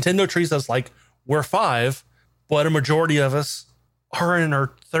 yes, Nintendo treats us like we're 5, but a majority of us are in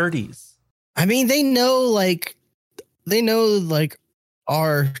our 30s. I mean, they know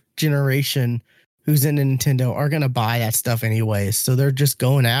our generation who's in Nintendo are going to buy that stuff anyways. So they're just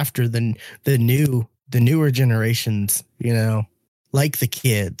going after the newer generations, like the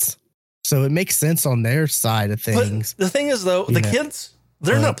kids. So it makes sense on their side of things. But the thing is, though, the kids,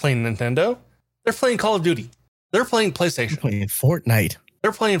 they're not playing Nintendo. They're playing Call of Duty. They're playing PlayStation. They're playing Fortnite.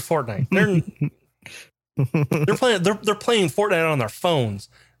 They're playing Fortnite. They're playing Fortnite on their phones.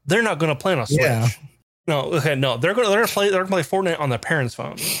 They're not going to play on a Switch. Yeah. No. They're going to play Fortnite on their parents'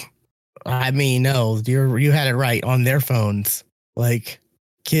 phones. I mean, no, you had it right, on their phones. Like,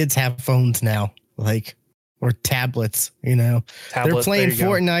 kids have phones now, or tablets. They're playing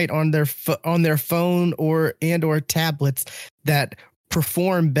Fortnite on their phone or tablets that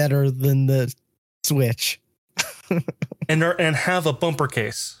perform better than the Switch, and have a bumper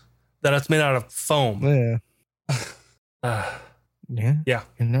case that it's made out of foam. Yeah. Yeah.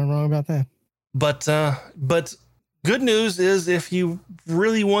 You're not wrong about that. But good news is, if you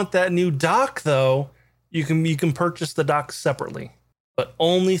really want that new dock, though, you can purchase the dock separately, but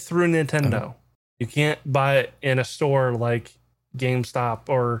only through Nintendo. You can't buy it in a store like GameStop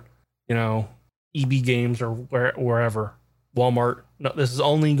or EB Games or wherever, Walmart. No, this is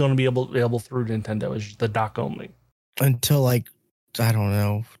only going to be available through Nintendo. Is the dock only until I don't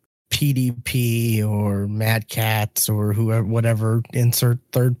know, PDP or Mad Cats or whoever, whatever, insert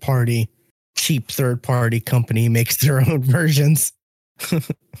cheap third party company makes their own versions.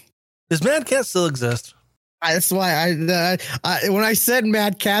 Does Mad Cat still exist? That's why I when I said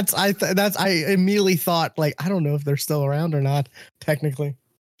Mad Cats, I immediately thought like I don't know if they're still around or not. Technically,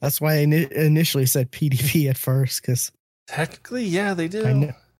 that's why I initially said PDP at first because technically, yeah, they do. I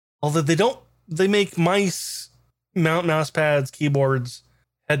know. Although they don't, they make mice, mouse pads, keyboards,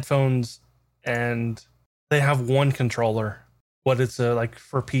 headphones, and they have one controller. What it's like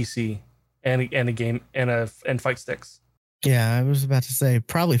for PC and a game and fight sticks. Yeah, I was about to say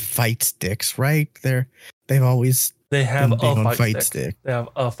probably fight sticks, right? They have a fight stick. They have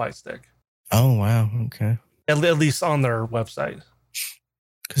a fight stick. Oh wow, okay. At least on their website.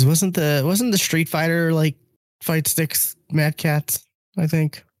 Because wasn't the Street Fighter like fight sticks Mad Cats? I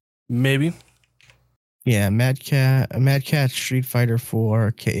think maybe. Yeah, Mad Cat Street Fighter 4.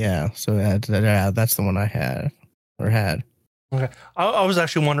 Okay, yeah. So that's the one I had. Okay, I was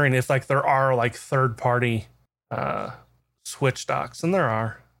actually wondering if like there are like third party Switch docks, and there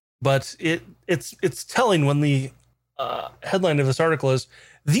are, but it's telling when the headline of this article is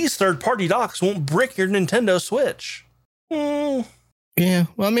these third party docks won't brick your Nintendo Switch. Yeah,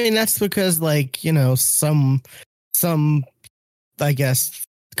 well, I mean that's because like some I guess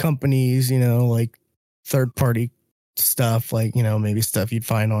companies like third party stuff like maybe stuff you'd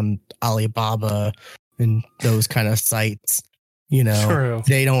find on Alibaba and those kind of sites. True.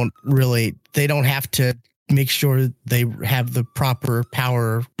 They don't have to make sure they have the proper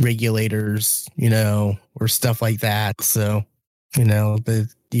power regulators, or stuff like that. So,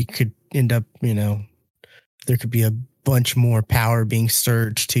 you could end up, there could be a bunch more power being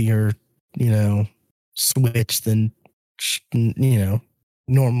surged to your, Switch than,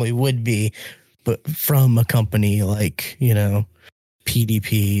 normally would be, but from a company like,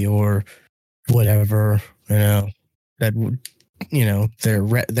 PDP or whatever, that would,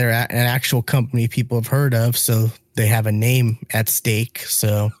 they're an actual company people have heard of, so they have a name at stake.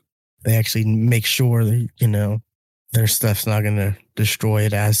 So they actually make sure that, their stuff's not going to destroy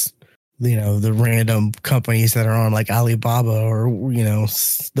it as, the random companies that are on like Alibaba or,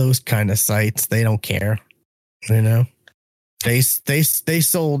 those kind of sites. They don't care, They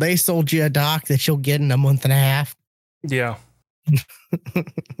sold you a dock that you'll get in a month and a half. Yeah.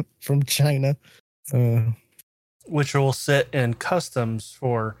 From China. Which will sit in customs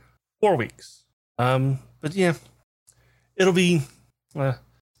for 4 weeks. But yeah, it'll be,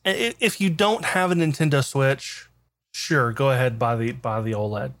 if you don't have a Nintendo Switch, sure, go ahead, buy the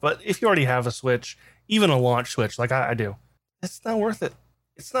OLED. But if you already have a Switch, even a launch Switch, like I do, it's not worth it.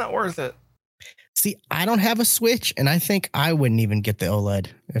 It's not worth it. See, I don't have a Switch, and I think I wouldn't even get the OLED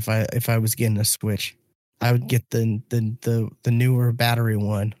if I was getting a Switch. I would get the newer battery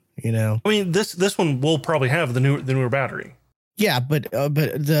one. I mean, this one will probably have the newer battery. Yeah, but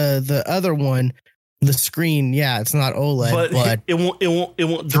the other one, the screen, yeah, it's not OLED, but it won't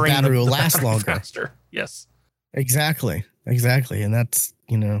drain. The battery will last longer, faster. Yes, exactly, and that's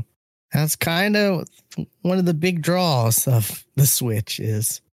that's kind of one of the big draws of the Switch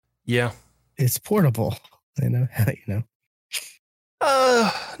is it's portable.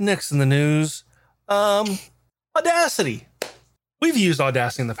 Next in the news, Audacity. We've used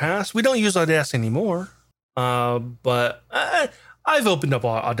Audacity in the past. We don't use Audacity anymore. But I've opened up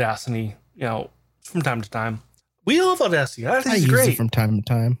Audacity, from time to time. We love Audacity. I use it from time to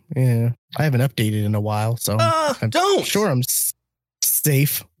time. Yeah. I haven't updated in a while, so I'm sure I'm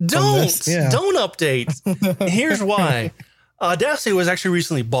safe. Don't update. Here's why. Audacity was actually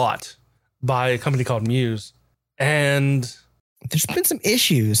recently bought by a company called Muse. And there's been some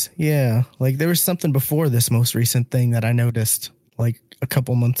issues. Yeah. Like there was something before this most recent thing that I noticed like a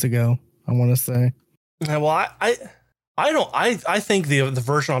couple months ago, I want to say. Well, I think the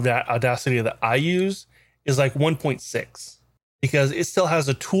version of Audacity that I use is like 1.6 because it still has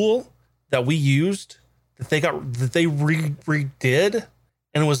a tool that we used that they redid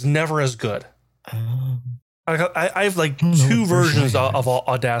and it was never as good. I have like two versions of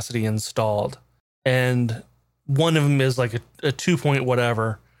Audacity installed, and one of them is like a 2 point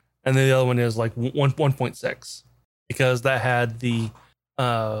whatever, and then the other one is like 1.6 because that had the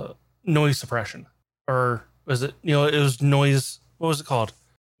noise suppression, or was it? It was noise. What was it called?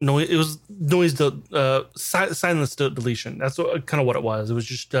 Noise. It was noise. Silence deletion. That's kind of what it was. It was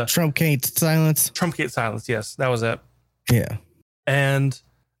just truncate silence. Truncate silence. Yes, that was it. Yeah. And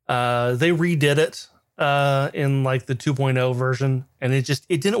they redid it in like the 2.0 version, and it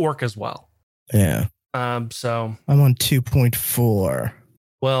didn't work as well. Yeah. So I'm on 2.4.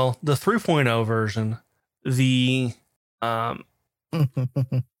 Well, the 3.0 version, the what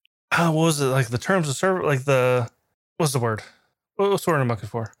was it, like the terms of service, like what's the word? What's the word I'm looking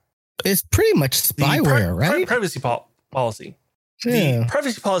for? It's pretty much spyware, right? Privacy policy. Yeah. The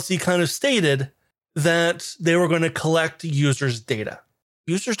privacy policy kind of stated that they were going to collect users' data.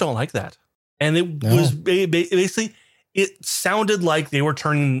 Users don't like that. And it was basically, it sounded like they were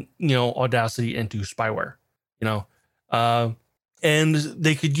turning, Audacity into spyware, and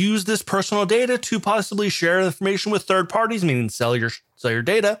they could use this personal data to possibly share information with third parties, meaning sell your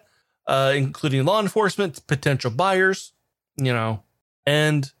data, including law enforcement, potential buyers,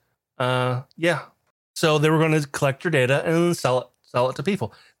 and so they were going to collect your data and then sell it to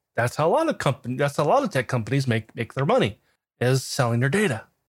people. That's how a lot of tech companies make their money, is selling their data.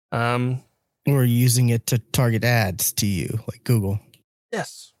 Or using it to target ads to you, like Google.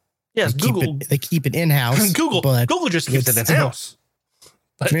 Yes. Google. They keep it in-house. Google just keeps it in-house.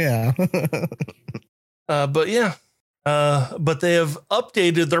 Yeah. But they have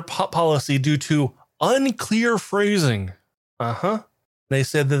updated their policy due to unclear phrasing. They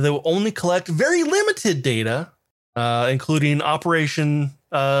said that they will only collect very limited data, including operating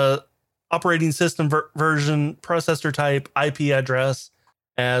system version, processor type, IP address,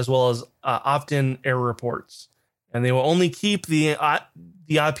 as well as opt-in error reports. And they will only keep the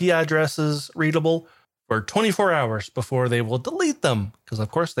IP addresses readable for 24 hours before they will delete them, because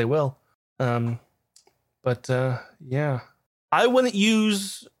of course they will. I wouldn't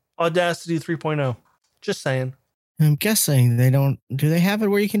use Audacity 3.0. Just saying. I'm guessing they don't. Do they have it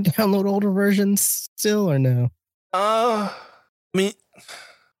where you can download older versions still, or no? I mean,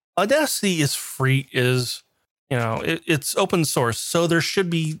 Audacity is free. It's open source, so there should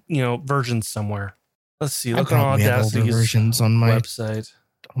be versions somewhere. Let's see. Look on Audacity's versions on my website,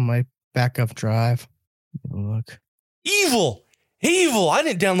 on my backup drive. Look. Evil. I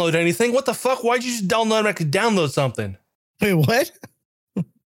didn't download anything. What the fuck? Why'd you just download? I could download something. Wait, what?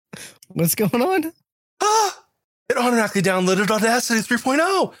 What's going on? It automatically downloaded Audacity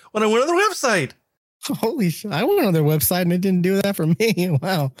 3.0 when I went on their website. Holy shit. I went on their website and it didn't do that for me.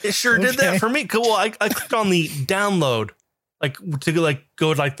 Wow. It sure did that for me. Cool. I clicked on the download, to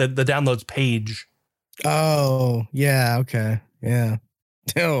go to the downloads page. Oh, yeah. Okay. Yeah.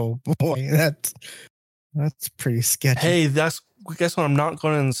 Oh boy. That's pretty sketchy. Hey, guess what I'm not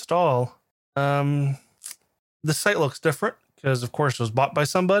going to install. The site looks different because of course it was bought by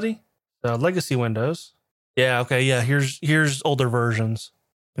somebody. Legacy Windows. Yeah. Okay. Yeah. Here's older versions.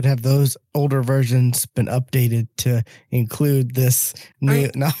 But have those older versions been updated to include this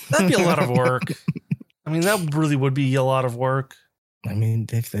new? No, that'd be a lot of work. I mean, that really would be a lot of work. I mean,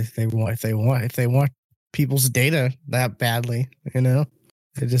 if they want people's data that badly,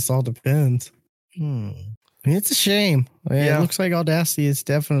 it just all depends. I mean, it's a shame. Yeah. It looks like Audacity is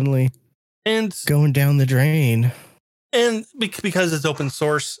definitely going down the drain. And because it's open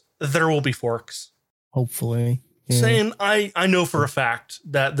source, there will be forks. Hopefully. Yeah. Saying I know for a fact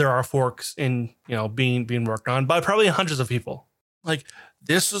that there are forks in being worked on by probably hundreds of people. Like,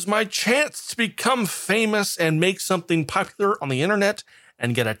 this is my chance to become famous and make something popular on the internet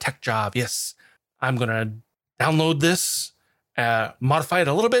and get a tech job. Yes, I'm gonna download this, modify it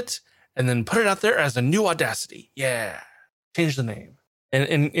a little bit, and then put it out there as a new Audacity. Yeah, change the name.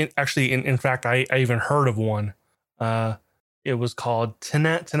 And actually, in fact, I even heard of one. It was called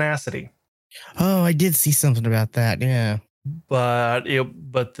Tenacity. Oh, I did see something about that. Yeah. But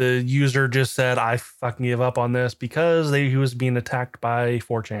the user just said, I fucking give up on this because he was being attacked by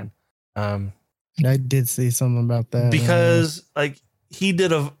 4chan. I did see something about that. Because he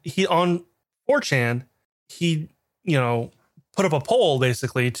on 4chan, he, put up a poll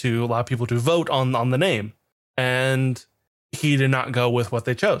basically to allow people to vote on the name. And he did not go with what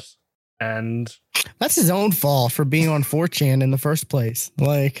they chose. And that's his own fault for being on 4chan in the first place.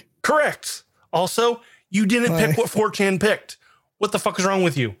 Correct. Also, you didn't pick what 4chan picked. What the fuck is wrong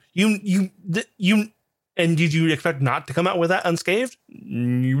with you? You and did you expect not to come out with that unscathed?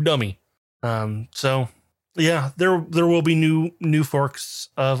 You dummy. So yeah, there will be new forks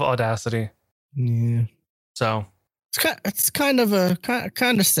of Audacity. Yeah. So it's kind of a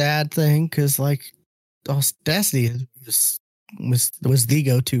sad thing because Audacity was the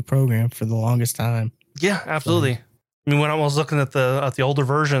go-to program for the longest time. Yeah, absolutely. I mean, when I was looking at the older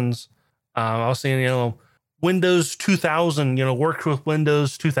versions, I was seeing, Windows 2000, worked with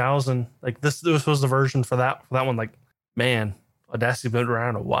Windows 2000. Like this was the version for that one. Like, man, Audacity been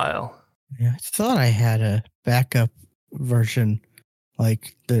around a while. Yeah, I thought I had a backup version,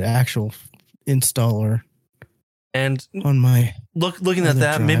 like the actual installer. And on my looking at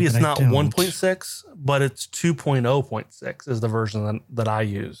that, maybe it's not 1.6, but it's 2.0.6 is the version that I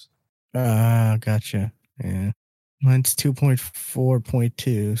use. Gotcha. Yeah. Mine's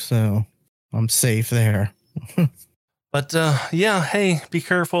 2.4.2, so I'm safe there. But yeah, hey, be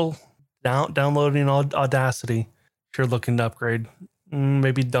careful downloading Audacity if you're looking to upgrade.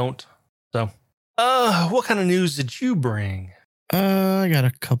 Maybe don't. So What kind of news did you bring? I got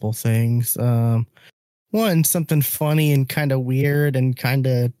a couple things. One, something funny and kind of weird and kind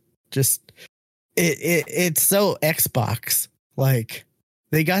of just it's so Xbox. Like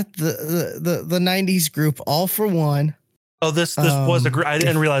they got the 90s group All for One. Oh, this was a group. I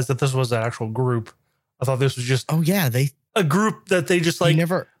didn't realize that this was an actual group. I thought this was just a group that they just like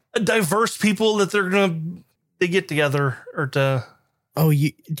never diverse people that they get together or to. Oh,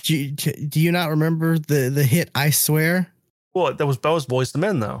 do you not remember the hit I Swear? Well, that was Boyz II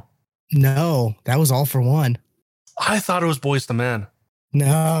Men though. No, that was All for One. I thought it was Boyz II Men.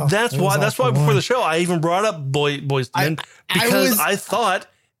 No, that's why before the show I even brought up Boyz II Men because I thought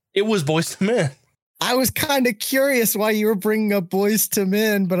it was Boyz II Men. I was kind of curious why you were bringing up Boyz II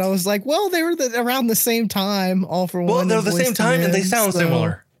Men, but I was like, well, they were around the same time, All for One. Well, they're the same time and they sound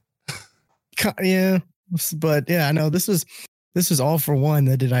similar. Yeah, but yeah, I know this was All for One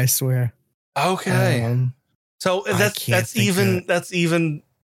that did I Swear. Okay. So that's even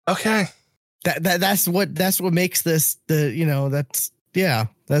okay. That's what makes this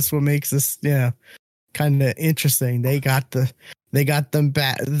that's what makes this kind of interesting. They got them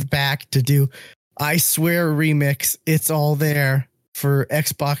back to do I Swear remix. It's all there for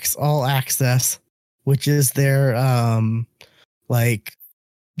Xbox All Access, which is their like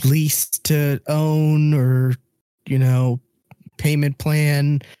lease to own or payment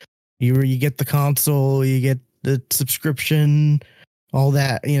plan. You get the console, you get the subscription, all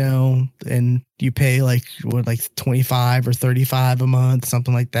that, and you pay like 25 or 35 a month,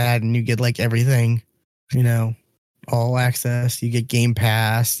 something like that, and you get like everything, all access. You get Game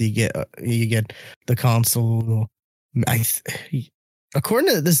Pass, you get the console.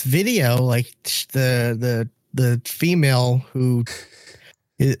 According to this video, like the female who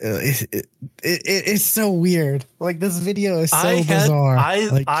it's so weird. Like this video is so bizarre.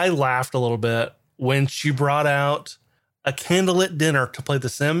 I laughed a little bit when she brought out a candlelit dinner to play The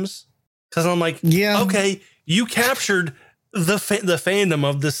Sims, because I'm like, okay, you captured the fandom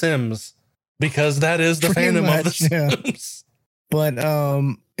of The Sims, because that is the fandom of The Sims. But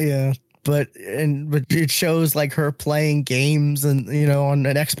but it shows like her playing games and on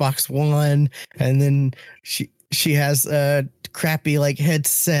an Xbox One, and then she has a crappy like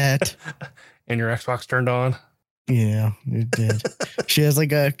headset. And your Xbox turned on. Yeah, it did. she has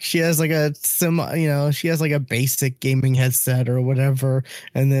like a she has like a basic gaming headset or whatever,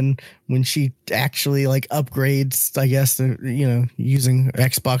 and then when she actually like upgrades, I guess using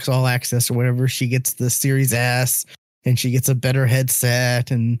Xbox All Access or whatever, she gets the Series S and she gets a better headset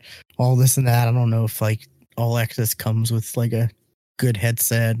and all this and that. I don't know if like All Access comes with like a good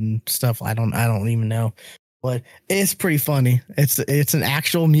headset and stuff. I don't even know. But it's pretty funny. It's an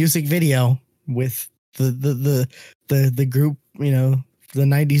actual music video with the group, the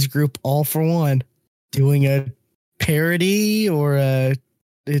 90s group All for One doing a parody or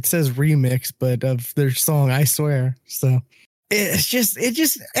it says remix, but of their song I Swear. So it just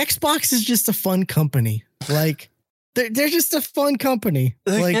Xbox is just a fun company. Like they're just a fun company.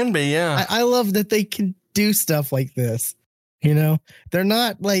 They can be, yeah. I love that they can do stuff like this. They're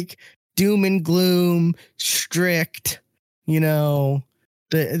not like doom and gloom, strict,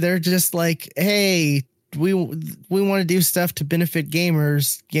 they're just like, hey, we want to do stuff to benefit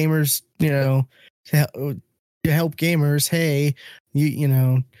gamers, to help gamers. Hey,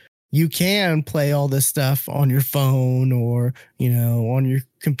 you can play all this stuff on your phone or, on your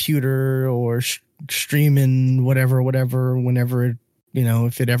computer or streaming, whatever, whenever,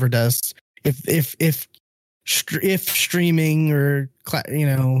 if it ever does, if streaming or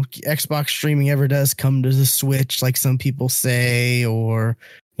Xbox streaming ever does come to the Switch, like some people say, or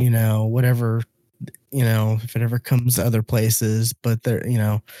whatever, if it ever comes to other places, but they're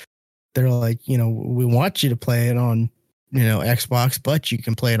like, we want you to play it on Xbox, but you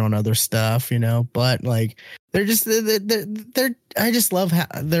can play it on other stuff, but like they're I just love how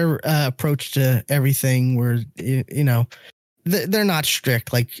their approach to everything, where they're not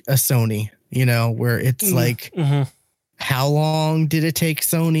strict like a Sony, where it's like, how long did it take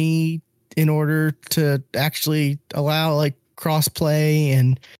Sony in order to actually allow like crossplay?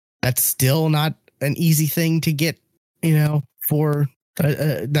 And that's still not an easy thing to get, for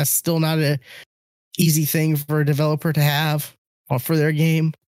that's still not a easy thing for a developer to have for their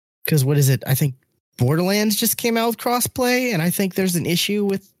game. Because what is it? I think Borderlands just came out with crossplay, and I think there's an issue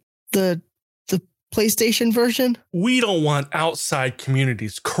with the PlayStation version. We don't want outside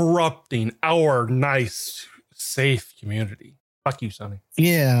communities corrupting our nice, safe community. Fuck you, Sony.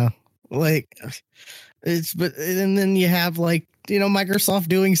 Yeah, like and then you have like Microsoft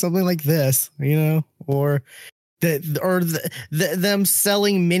doing something like this, or them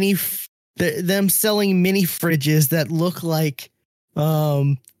selling them selling mini fridges that look like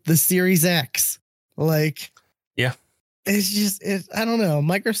the Series X. Like, yeah, it's just I don't know.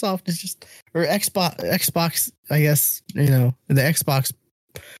 Microsoft is just, or Xbox, I guess, the Xbox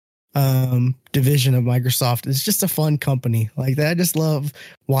division of Microsoft is just a fun company. Like that, I just love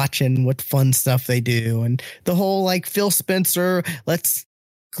watching what fun stuff they do, and the whole like Phil Spencer, let's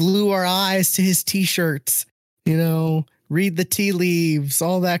glue our eyes to his t-shirts, read the tea leaves,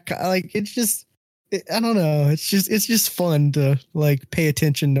 all that. Like it's just, I don't know. It's just fun to like pay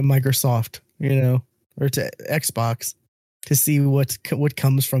attention to Microsoft, or to Xbox, to see what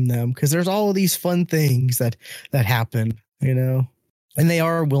comes from them, because there's all of these fun things that happen, and they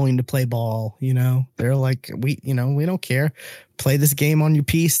are willing to play ball. They're like, we don't care. Play this game on your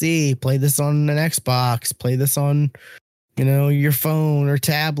PC, play this on an Xbox, play this on, your phone or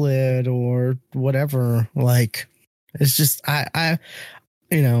tablet or whatever. Like, it's just, and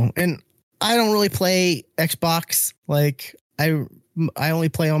I don't really play Xbox. Like I only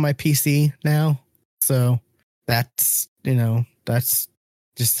play on my PC now. So that's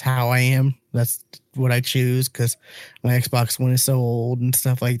just how I am. That's what I choose, because my Xbox One is so old and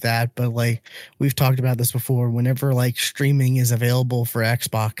stuff like that. But like we've talked about this before, whenever like streaming is available for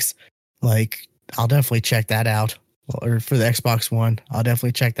Xbox, like I'll definitely check that out. Or for the Xbox One, I'll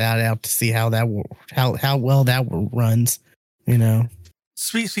definitely check that out to see how well that runs.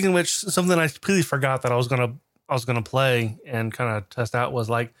 Speaking of which, something I completely forgot that I was gonna play and kind of test out was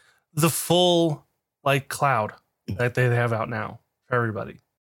like the full like cloud that they have out now for everybody.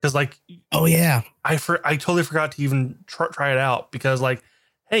 Because like, oh yeah, I totally forgot to even try it out, because like,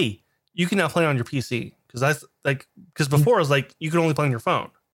 hey, you can now play on your PC, because before it was like you could only play on your phone.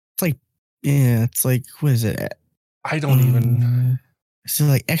 It's like, yeah, it's like, what is it? I don't even. So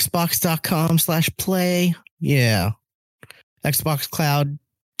like xbox.com/play. Yeah. Xbox Cloud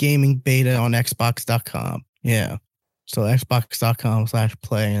Gaming Beta on Xbox.com. Yeah. So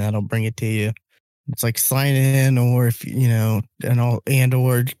xbox.com/play, and that'll bring it to you. It's like sign in, or if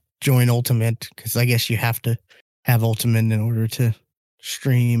or join Ultimate, because I guess you have to have Ultimate in order to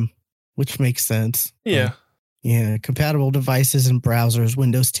stream, which makes sense. Yeah. Yeah. Compatible devices and browsers,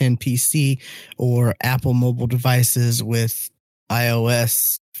 Windows 10 PC or Apple mobile devices with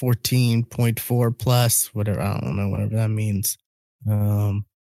iOS 14.4 plus, whatever. I don't know, whatever that means. You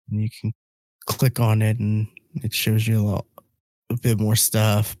can click on it and it shows you a bit more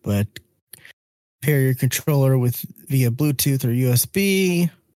stuff, but pair your controller via Bluetooth or USB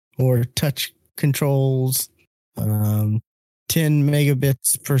or touch controls. 10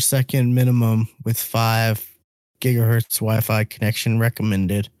 megabits per second minimum with 5 gigahertz Wi-Fi connection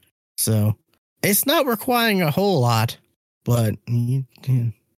recommended. So it's not requiring a whole lot, but was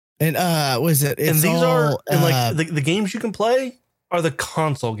it? It's and these all, like the games you can play are the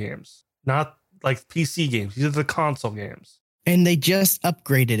console games, not like PC games. These are the console games. And they just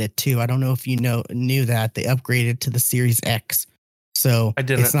upgraded it too. I don't know if you knew that they upgraded to the Series X. So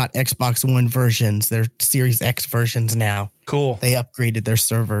it's not Xbox One versions. They're Series X versions now. Cool. They upgraded their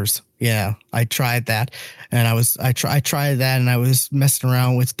servers. Yeah, I tried that, and I tried that, and I was messing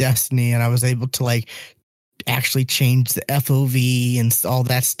around with Destiny, and I was able to like actually change the FOV and all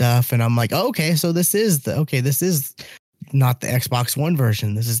that stuff. And I'm like, oh, okay, so this is not the Xbox One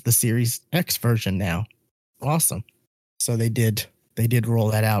version. This is the Series X version now. Awesome. So they did roll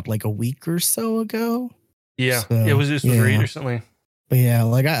that out like a week or so ago. Yeah, so, it was just recently. But yeah,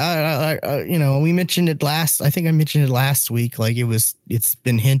 like I we mentioned it I think I mentioned it last week. Like it's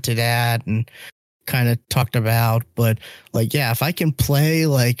been hinted at and kind of talked about, but like, yeah, if I can play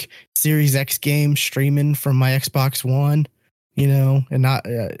like Series X games streaming from my Xbox One, and not,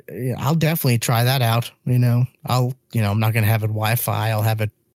 I'll definitely try that out. I'm not going to have it Wi-Fi. I'll have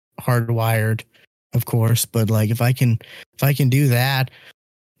it hardwired, of course. But like, if I can do that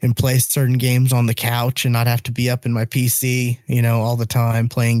and play certain games on the couch and not have to be up in my PC, all the time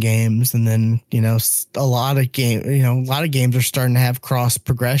playing games. And then, a lot of games are starting to have cross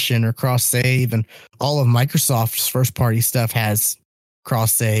progression or cross save, and all of Microsoft's first party stuff has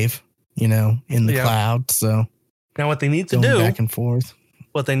cross save, in the cloud. So now what they need to do back and forth,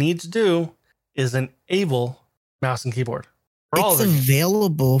 is enable mouse and keyboard. It's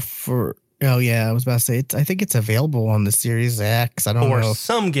available for, oh yeah, I was about to say I think it's available on the Series X. I don't know. For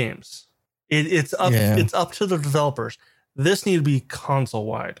some games, it's up to the developers. This needs to be console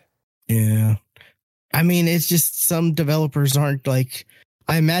wide. Yeah, I mean, it's just some developers aren't like.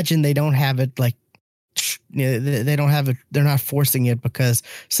 I imagine they don't have it like. They don't have it. They're not forcing it because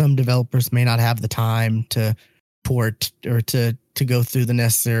some developers may not have the time to port or to go through the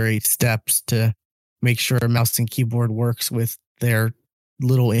necessary steps to make sure mouse and keyboard works with their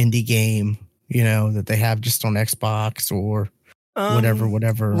little indie game, that they have just on Xbox or whatever.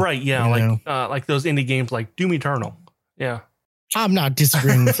 Right. Yeah. Like those indie games like Doom Eternal. Yeah. I'm not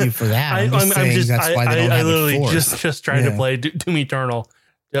disagreeing with you for that. I'm just saying that's why they don't have literally it forced. just tried to play Doom Eternal.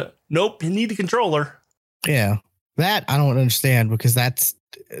 Nope. You need a controller. Yeah. That I don't understand because that's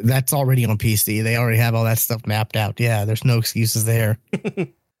already on PC. They already have all that stuff mapped out. Yeah. There's no excuses there.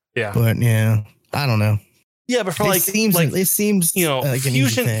 Yeah. But yeah, I don't know. Yeah, but for it seems like like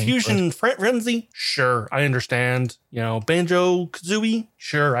Fusion Frenzy, sure, I understand. Banjo Kazooie,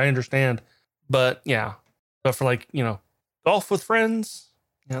 sure, I understand. But yeah, but for golf with friends,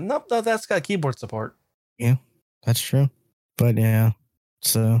 no, that's got keyboard support. Yeah, that's true. But yeah,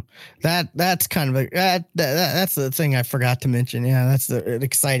 so that's kind of that's the thing I forgot to mention. Yeah, that's the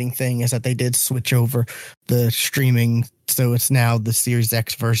exciting thing is that they did switch over the streaming, so it's now the Series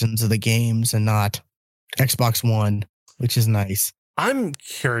X versions of the games and not Xbox One, which is nice. I'm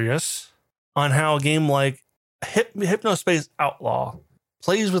curious on how a game like Hypnospace Outlaw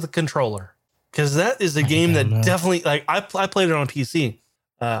plays with a controller, because that is a game that definitely I played it on PC.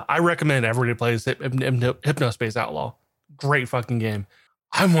 I recommend everybody plays Hypnospace Outlaw. Great fucking game.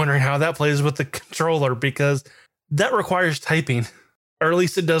 I'm wondering how that plays with the controller, because that requires typing, or at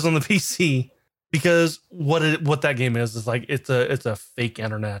least it does on the PC. Because what that game is like it's a fake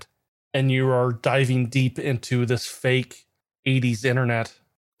internet. And you are diving deep into this fake 80s internet.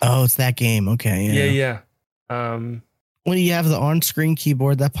 Oh, it's that game. Okay. Yeah. When you have the on-screen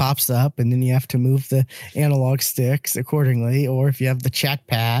keyboard that pops up, and then you have to move the analog sticks accordingly, or if you have the chat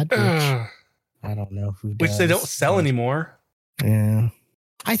pad, which I don't know who does. Which they don't sell anymore. Yeah.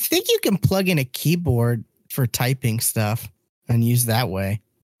 I think you can plug in a keyboard for typing stuff and use that way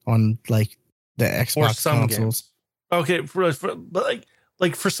on like the Xbox or some consoles. Games. Okay, but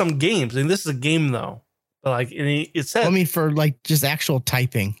like for some games, and this is a game though, but like it says, I mean, for like just actual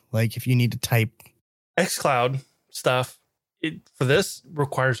typing, like if you need to type xCloud stuff, for this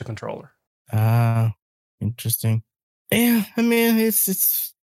requires a controller. Interesting. Yeah, I mean,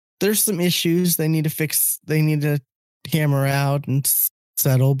 it's there's some issues they need to fix. They need to hammer out and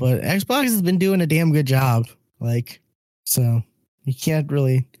settle, but Xbox has been doing a damn good job. So you can't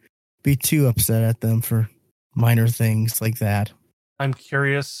really be too upset at them for minor things like that. I'm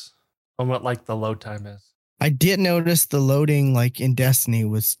curious on what the load time is. I did notice the loading in Destiny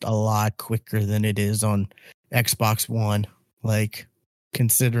was a lot quicker than it is on Xbox One.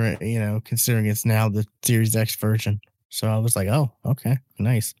 Considering it's now the Series X version. So I was like, oh, okay,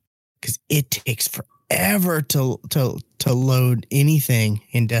 nice. Because it takes forever to load anything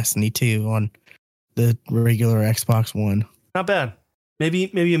in Destiny 2 on the regular Xbox One. Not bad.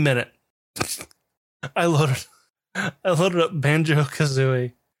 Maybe a minute. I loaded up Banjo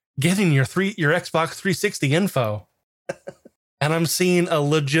Kazooie, getting your Xbox 360 info, and I'm seeing a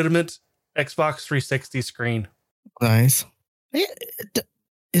legitimate Xbox 360 screen. Nice.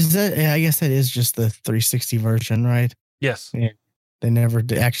 Is that? I guess that is just the 360 version, right? Yes. Yeah. They never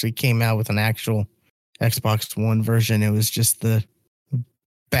actually came out with an actual Xbox One version. It was just the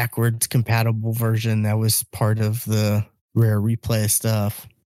backwards compatible version that was part of the Rare Replay stuff.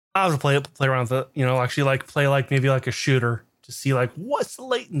 I would play around with it, actually play maybe a shooter to see what's the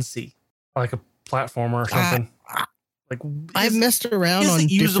latency, like a platformer or something. I've messed around on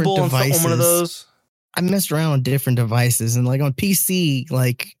different devices. On one of those? I messed around on different devices, and on PC,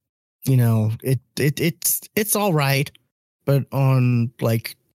 it's all right, but on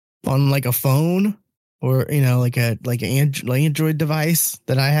a phone or an Android device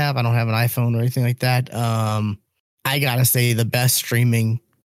that I don't have an iPhone or anything like that. I gotta say the best streaming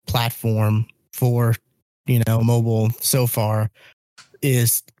platform for mobile so far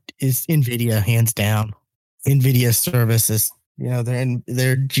is NVIDIA, hands down. NVIDIA services,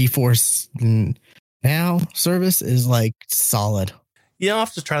 their GeForce Now service is solid. Yeah, I'll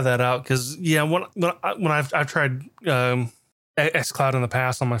have to try that out, because when I've tried xCloud in the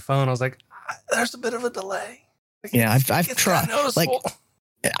past on my phone, I was like, there's a bit of a delay. I've tried.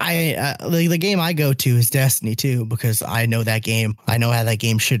 The game I go to is Destiny 2, because I know that game. I know how that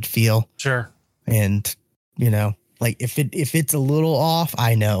game should feel. Sure. And if it's a little off,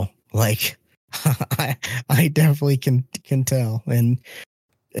 I know. I definitely can tell. And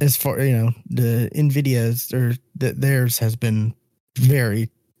as far the NVIDIA's or theirs has been very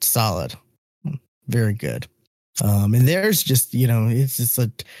solid, very good. And theirs just it's just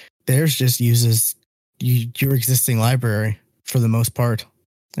theirs just uses your existing library for the most part.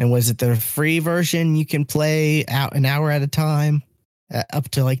 And was it the free version? You can play out an hour at a time, up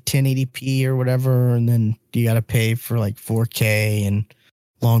to 1080p or whatever, and then you got to pay for 4K and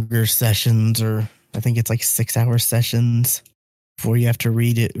longer sessions, or I think it's 6-hour sessions before you have to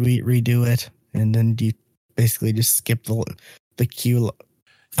redo it, and then you basically just skip the queue.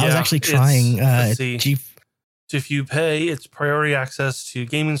 I was actually trying let's see. So if you pay, it's priority access to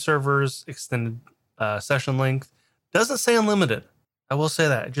gaming servers, extended session length. Doesn't say unlimited. I will say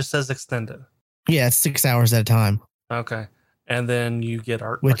that. It just says extended. Yeah, it's 6 hours at a time. Okay. And then you get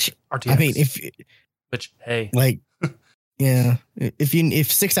RTX. I mean, hey. Like, yeah,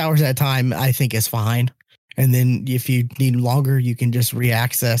 if 6 hours at a time, I think is fine. And then if you need longer, you can just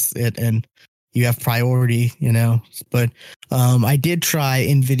re-access it and you have priority, But I did try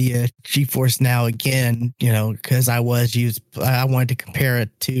NVIDIA GeForce Now again, because I wanted to compare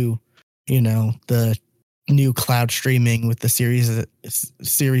it to, the new cloud streaming with the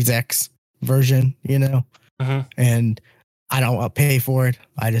Series X version, Mm-hmm. And I don't pay for it.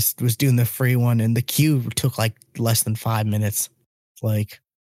 I just was doing the free one, and the queue took like less than 5 minutes. Like,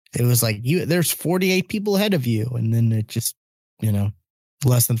 it was like there's 48 people ahead of you, and then it just,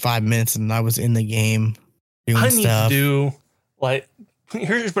 less than 5 minutes, and I was in the game doing stuff. I need to do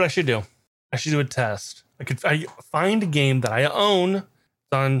here's what I should do. I should do a test. I find a game that I own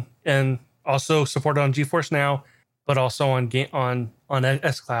and also supported on GeForce Now, but also on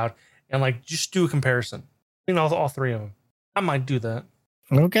xCloud, and just do a comparison. All three of them. I might do that.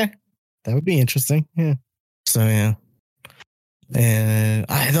 Okay, that would be interesting. Yeah. So yeah. And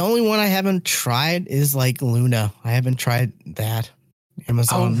the only one I haven't tried is Luna. I haven't tried that.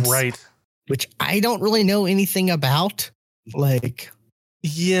 Amazon. Oh, right. Which I don't really know anything about.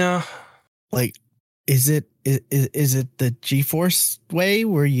 Yeah. Is it the GeForce way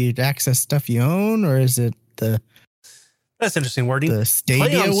where you'd access stuff you own, or is it that's interesting wording. The Stadia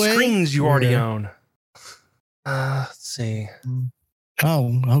Play on way? Screens you already own. Let's see.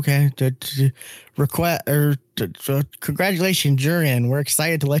 Oh, okay. Congratulations, you're in. We're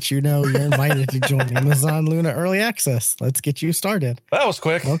excited to let you know you're invited to join Amazon Luna Early Access. Let's get you started. That was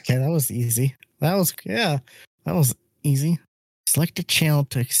quick. Okay, that was easy. That was easy. Select a channel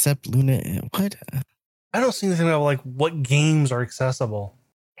to accept Luna. What? I don't see anything about what games are accessible.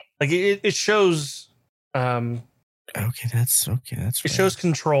 It shows. That's it shows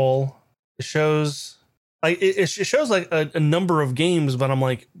Control. It shows. It shows a number of games, but I'm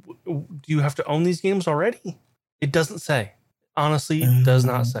like, do you have to own these games already? It doesn't say. Honestly, it does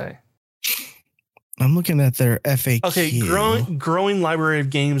not say. I'm looking at their FAQ. Okay, growing library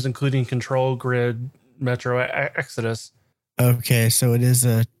of games, including Control, Grid, Metro, Exodus. Okay, so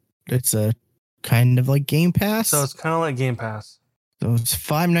it's a kind of like Game Pass. So it's kind of like Game Pass. So it's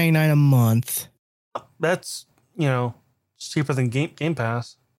 $5.99 a month. That's cheaper than Game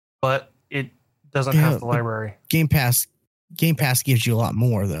Pass, but it doesn't have the library. Game Pass gives you a lot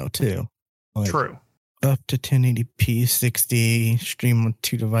more though too. True. Up to 1080p 60, stream on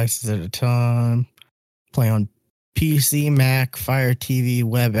 2 devices at a time, play on PC, Mac, Fire TV,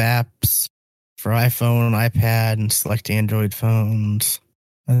 web apps for iPhone, iPad, and select Android phones.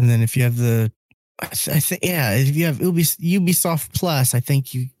 And then if you have if you have Ubisoft Plus, I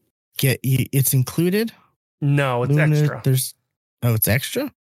think you get it's included. No, it's extra. It's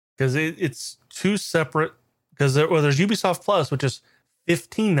extra? Because it's two separate. Because there's Ubisoft Plus, which is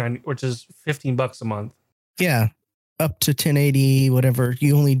 $15.90, which is $15 a month. Yeah, up to 1080, whatever.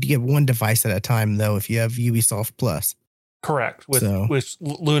 You only get one device at a time, though, if you have Ubisoft Plus. Correct. Which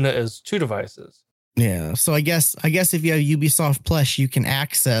Luna is 2 devices. Yeah. So I guess if you have Ubisoft Plus, you can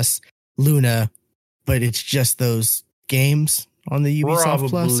access Luna, but it's just those games on the Ubisoft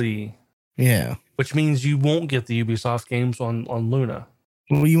Plus. Probably. Yeah. Which means you won't get the Ubisoft games on Luna.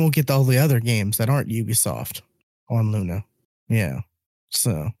 Well, you won't get all the other games that aren't Ubisoft on Luna. Yeah.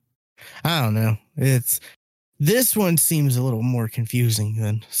 So I don't know. This one seems a little more confusing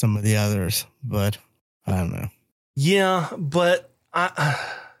than some of the others, but I don't know. Yeah, but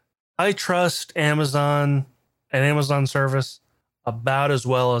I trust Amazon and Amazon service about as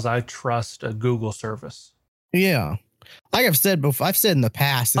well as I trust a Google service. Yeah. Like I've said before, I've said in the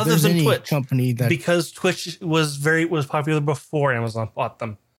past, if Other there's than any Twitch, company that, because Twitch was popular before Amazon bought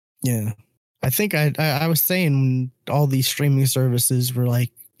them. Yeah. I think I was saying all these streaming services were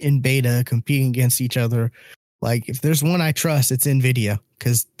in beta competing against each other. If there's one I trust, it's NVIDIA,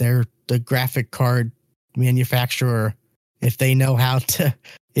 because they're the graphic card manufacturer. If they know how to,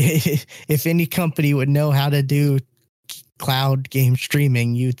 if any company would know how to do cloud game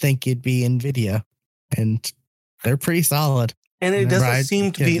streaming, you'd think it'd be NVIDIA, and they're pretty solid. And it doesn't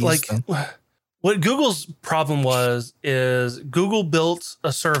seem to be what Google's problem is Google built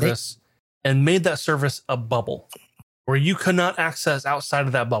a service and made that service a bubble where you could not access outside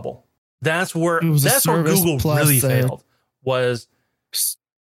of that bubble. That's where Google really failed. Was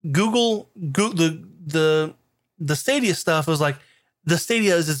Google the Stadia stuff was the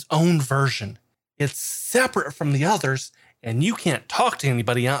Stadia is its own version. It's separate from the others, and you can't talk to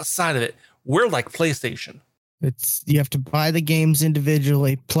anybody outside of it. We're like PlayStation. You have to buy the games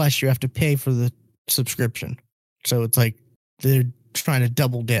individually, plus you have to pay for the subscription. So it's like they're trying to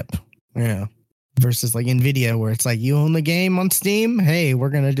double dip, versus like Nvidia, where it's like you own the game on Steam. Hey, we're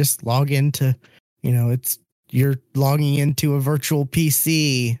gonna just log into, you're logging into a virtual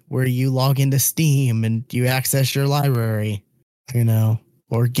PC where you log into Steam and you access your library,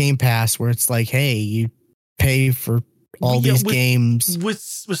 or Game Pass, where it's like, hey, you pay for all these games. With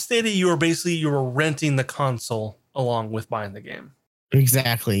Stadia, you were renting the console along with buying the game.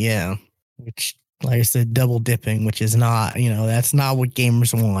 Exactly, yeah. Which, like I said, double dipping, which is not, that's not what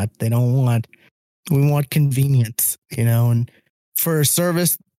gamers want. We want convenience, and for a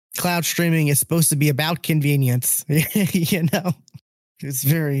service, cloud streaming is supposed to be about convenience, It's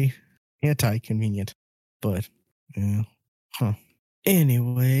very anti-convenient, but,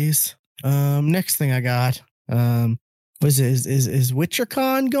 Anyways, next thing I got, is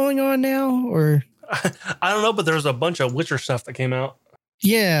WitcherCon going on now, or? I don't know, but there's a bunch of Witcher stuff that came out.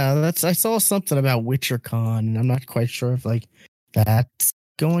 Yeah, I saw something about WitcherCon, and I'm not quite sure if that's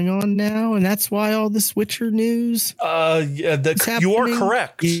going on now, and that's why all this Witcher news. You are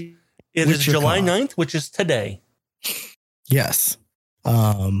correct. It is July 9th, which is today. Yes.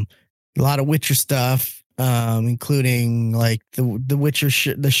 A lot of Witcher stuff, including like the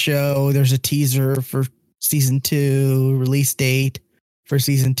Witcher the show. There's a teaser for season 2, release date for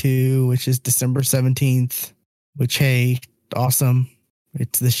season 2, which is December 17th, which, hey, awesome.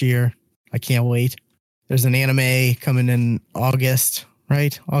 It's this year. I can't wait. There's an anime coming in August,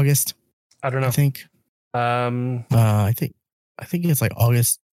 right? August. I don't know. I think. I think it's like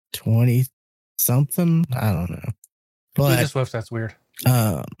August 20 something. I don't know. But Swift, that's weird.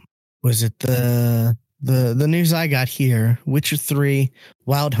 Was it the news I got here? Witcher 3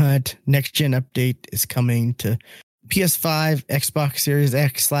 Wild Hunt next gen update is coming to PS5, Xbox Series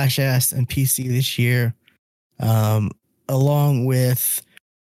X/S, and PC this year, along with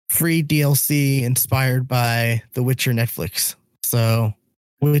free DLC inspired by The Witcher Netflix. So,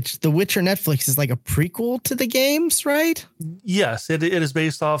 The Witcher Netflix is like a prequel to the games, right? Yes, it is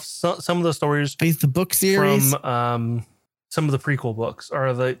based off some of the stories. Based the book series from some of the prequel books.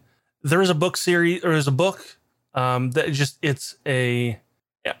 There is a book series, or is a book that it's an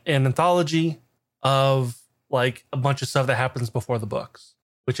anthology of like a bunch of stuff that happens before the books,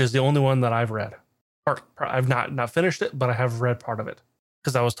 which is the only one that I've read. I've not finished it, but I have read part of it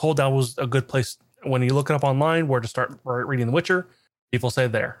because I was told that was a good place when you look it up online where to start reading The Witcher. People say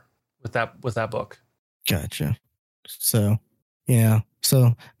there with that book. Gotcha. So, yeah.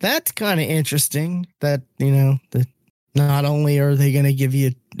 So that's kind of interesting that, that not only are they going to give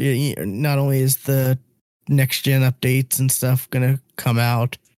you, not only is the next gen updates and stuff going to come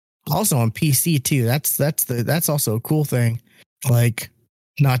out also on PC too. That's also a cool thing. Like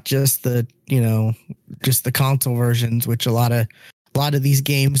not just the, just the console versions, which a lot of these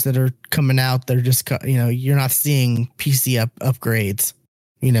games that are coming out, they're just, you're not seeing PC upgrades.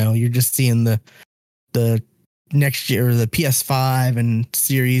 You're just seeing the next year, or the PS5 and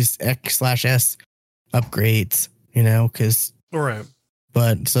Series X/S upgrades, because. Right.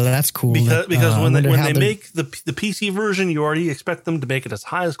 But so that's cool. Because when they make the PC version, you already expect them to make it as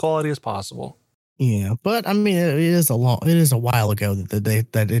high as quality as possible. Yeah, but I mean, it is a while ago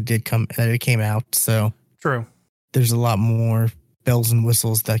that it came out. So true. There's a lot more bells and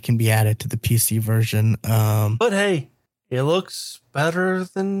whistles that can be added to the PC version. But hey, it looks better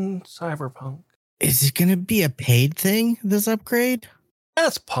than Cyberpunk. Is it going to be a paid thing, this upgrade?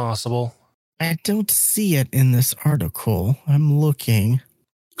 That's possible. I don't see it in this article. I'm looking.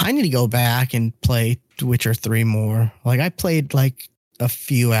 I need to go back and play Witcher 3 more. Like I played like a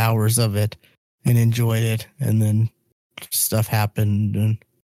few hours of it and enjoyed it, and then stuff happened, and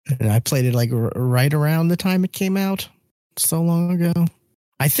I played it like right around the time it came out, so long ago.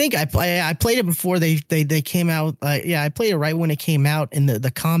 I think I played it before they came out. I played it right when it came out, and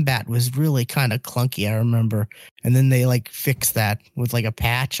the combat was really kind of clunky, I remember. And then they like fixed that with like a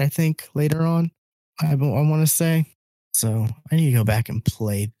patch, I think, later on. I want to say. So I need to go back and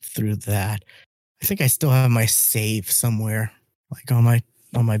play through that. I think I still have my save somewhere, like on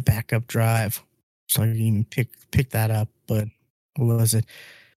my backup drive, so I can even pick that up. But what was it?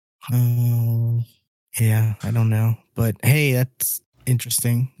 Yeah, I don't know. But hey, that's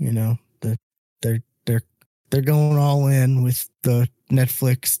interesting. That they're going all in with the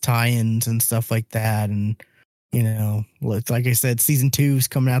Netflix tie-ins and stuff like that. And like I said, season 2 is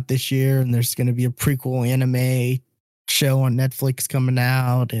coming out this year, and there's going to be a prequel anime show on Netflix coming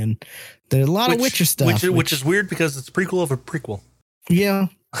out, and there's a lot of Witcher stuff, which is weird because it's a prequel of a prequel. Yeah,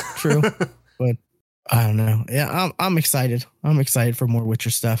 true. But I don't know. Yeah, I'm excited. I'm excited for more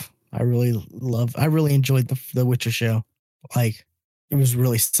Witcher stuff. I really enjoyed the Witcher show. Like, it was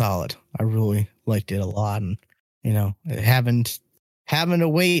really solid. I really liked it a lot, and having to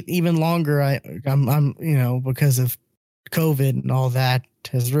wait even longer. I'm because of COVID and all that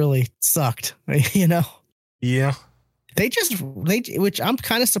has really sucked. Yeah. Which I'm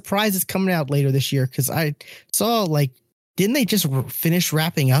kind of surprised is coming out later this year, because I saw, like, didn't they just finish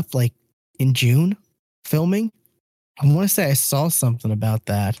wrapping up like in June filming? I want to say I saw something about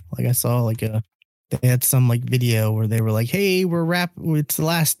that. Like, I saw they had some like video where they were like, "Hey, it's the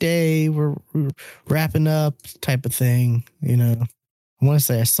last day. We're wrapping up," type of thing. I want to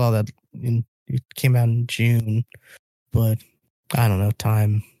say I saw that it came out in June, but I don't know.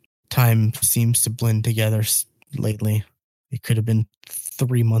 Time seems to blend together lately. It could have been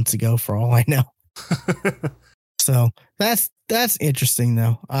 3 months ago for all I know. So that's interesting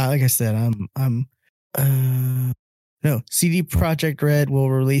though. Like I said, no, CD Projekt Red will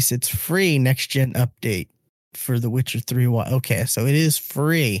release its free next gen update for The Witcher 3. Okay, so it is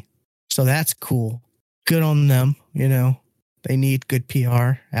free. So that's cool. Good on them. They need good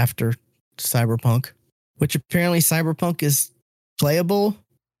PR after Cyberpunk, which apparently Cyberpunk is playable.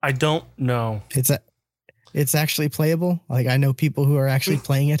 I don't know. It's actually playable. Like, I know people who are actually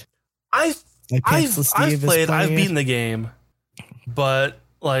playing it. I've beaten the game, but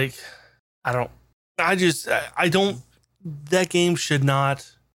like, that game should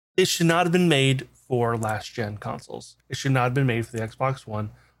not have been made for last gen consoles. It should not have been made for the Xbox One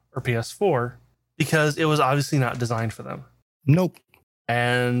or PS4, because it was obviously not designed for them. Nope.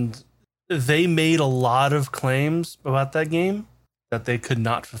 And they made a lot of claims about that game that they could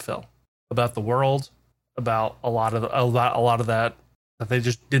not fulfill, about the world, about a lot of that they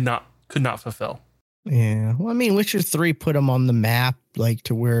just could not fulfill. Yeah. Well, I mean, Witcher 3 put them on the map, like,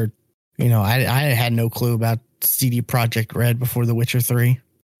 to where, I had no clue about CD Projekt Red before The Witcher 3,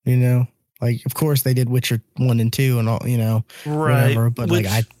 like, of course they did Witcher 1 and 2 and all, right. Whatever, but like,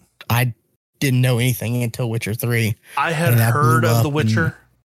 I didn't know anything until Witcher 3. I had heard of The Witcher,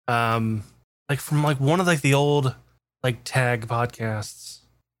 like from like one of like the old like tag podcasts,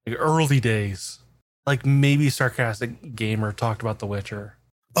 like early days, like maybe Sarcastic Gamer talked about The Witcher.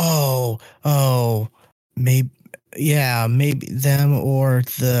 Maybe them, or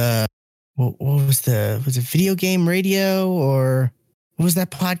what was it Video Game Radio, or what was that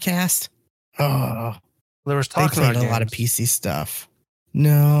podcast? There was talking about a lot of PC stuff.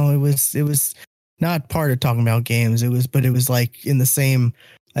 No, it was not part of talking about games. It was like in the same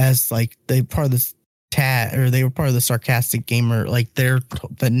as, like, they part of the they were part of the Sarcastic Gamer, like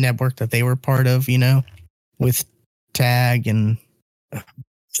the network that they were part of, with Tag and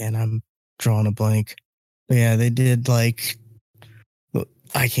I'm drawing a blank. But yeah, they did, like,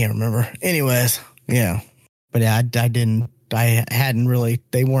 I can't remember. Anyways, yeah. But yeah, I hadn't really,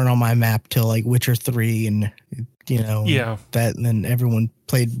 they weren't on my map till like Witcher 3 and, that, and then everyone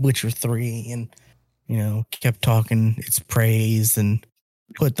played Witcher 3 and, kept talking its praise and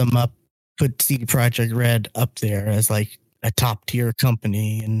put CD Projekt Red up there as like a top tier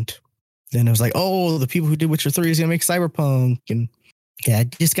company. And then it was like, oh, the people who did Witcher 3 is going to make Cyberpunk. And yeah,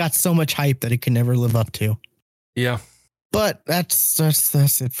 it just got so much hype that it could never live up to. Yeah. But that's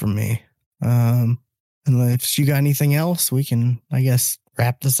it for me. Unless you got anything else, we can, I guess,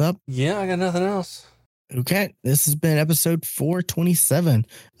 wrap this up. Yeah, I got nothing else. Okay. This has been episode 427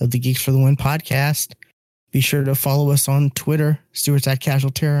 of the Geeks for the Win podcast. Be sure to follow us on Twitter. Stuart's at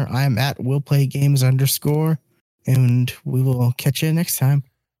Casual Terror. I am at WillPlayGames_. And we will catch you next time.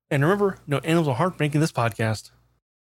 And remember, no animals are heart making this podcast.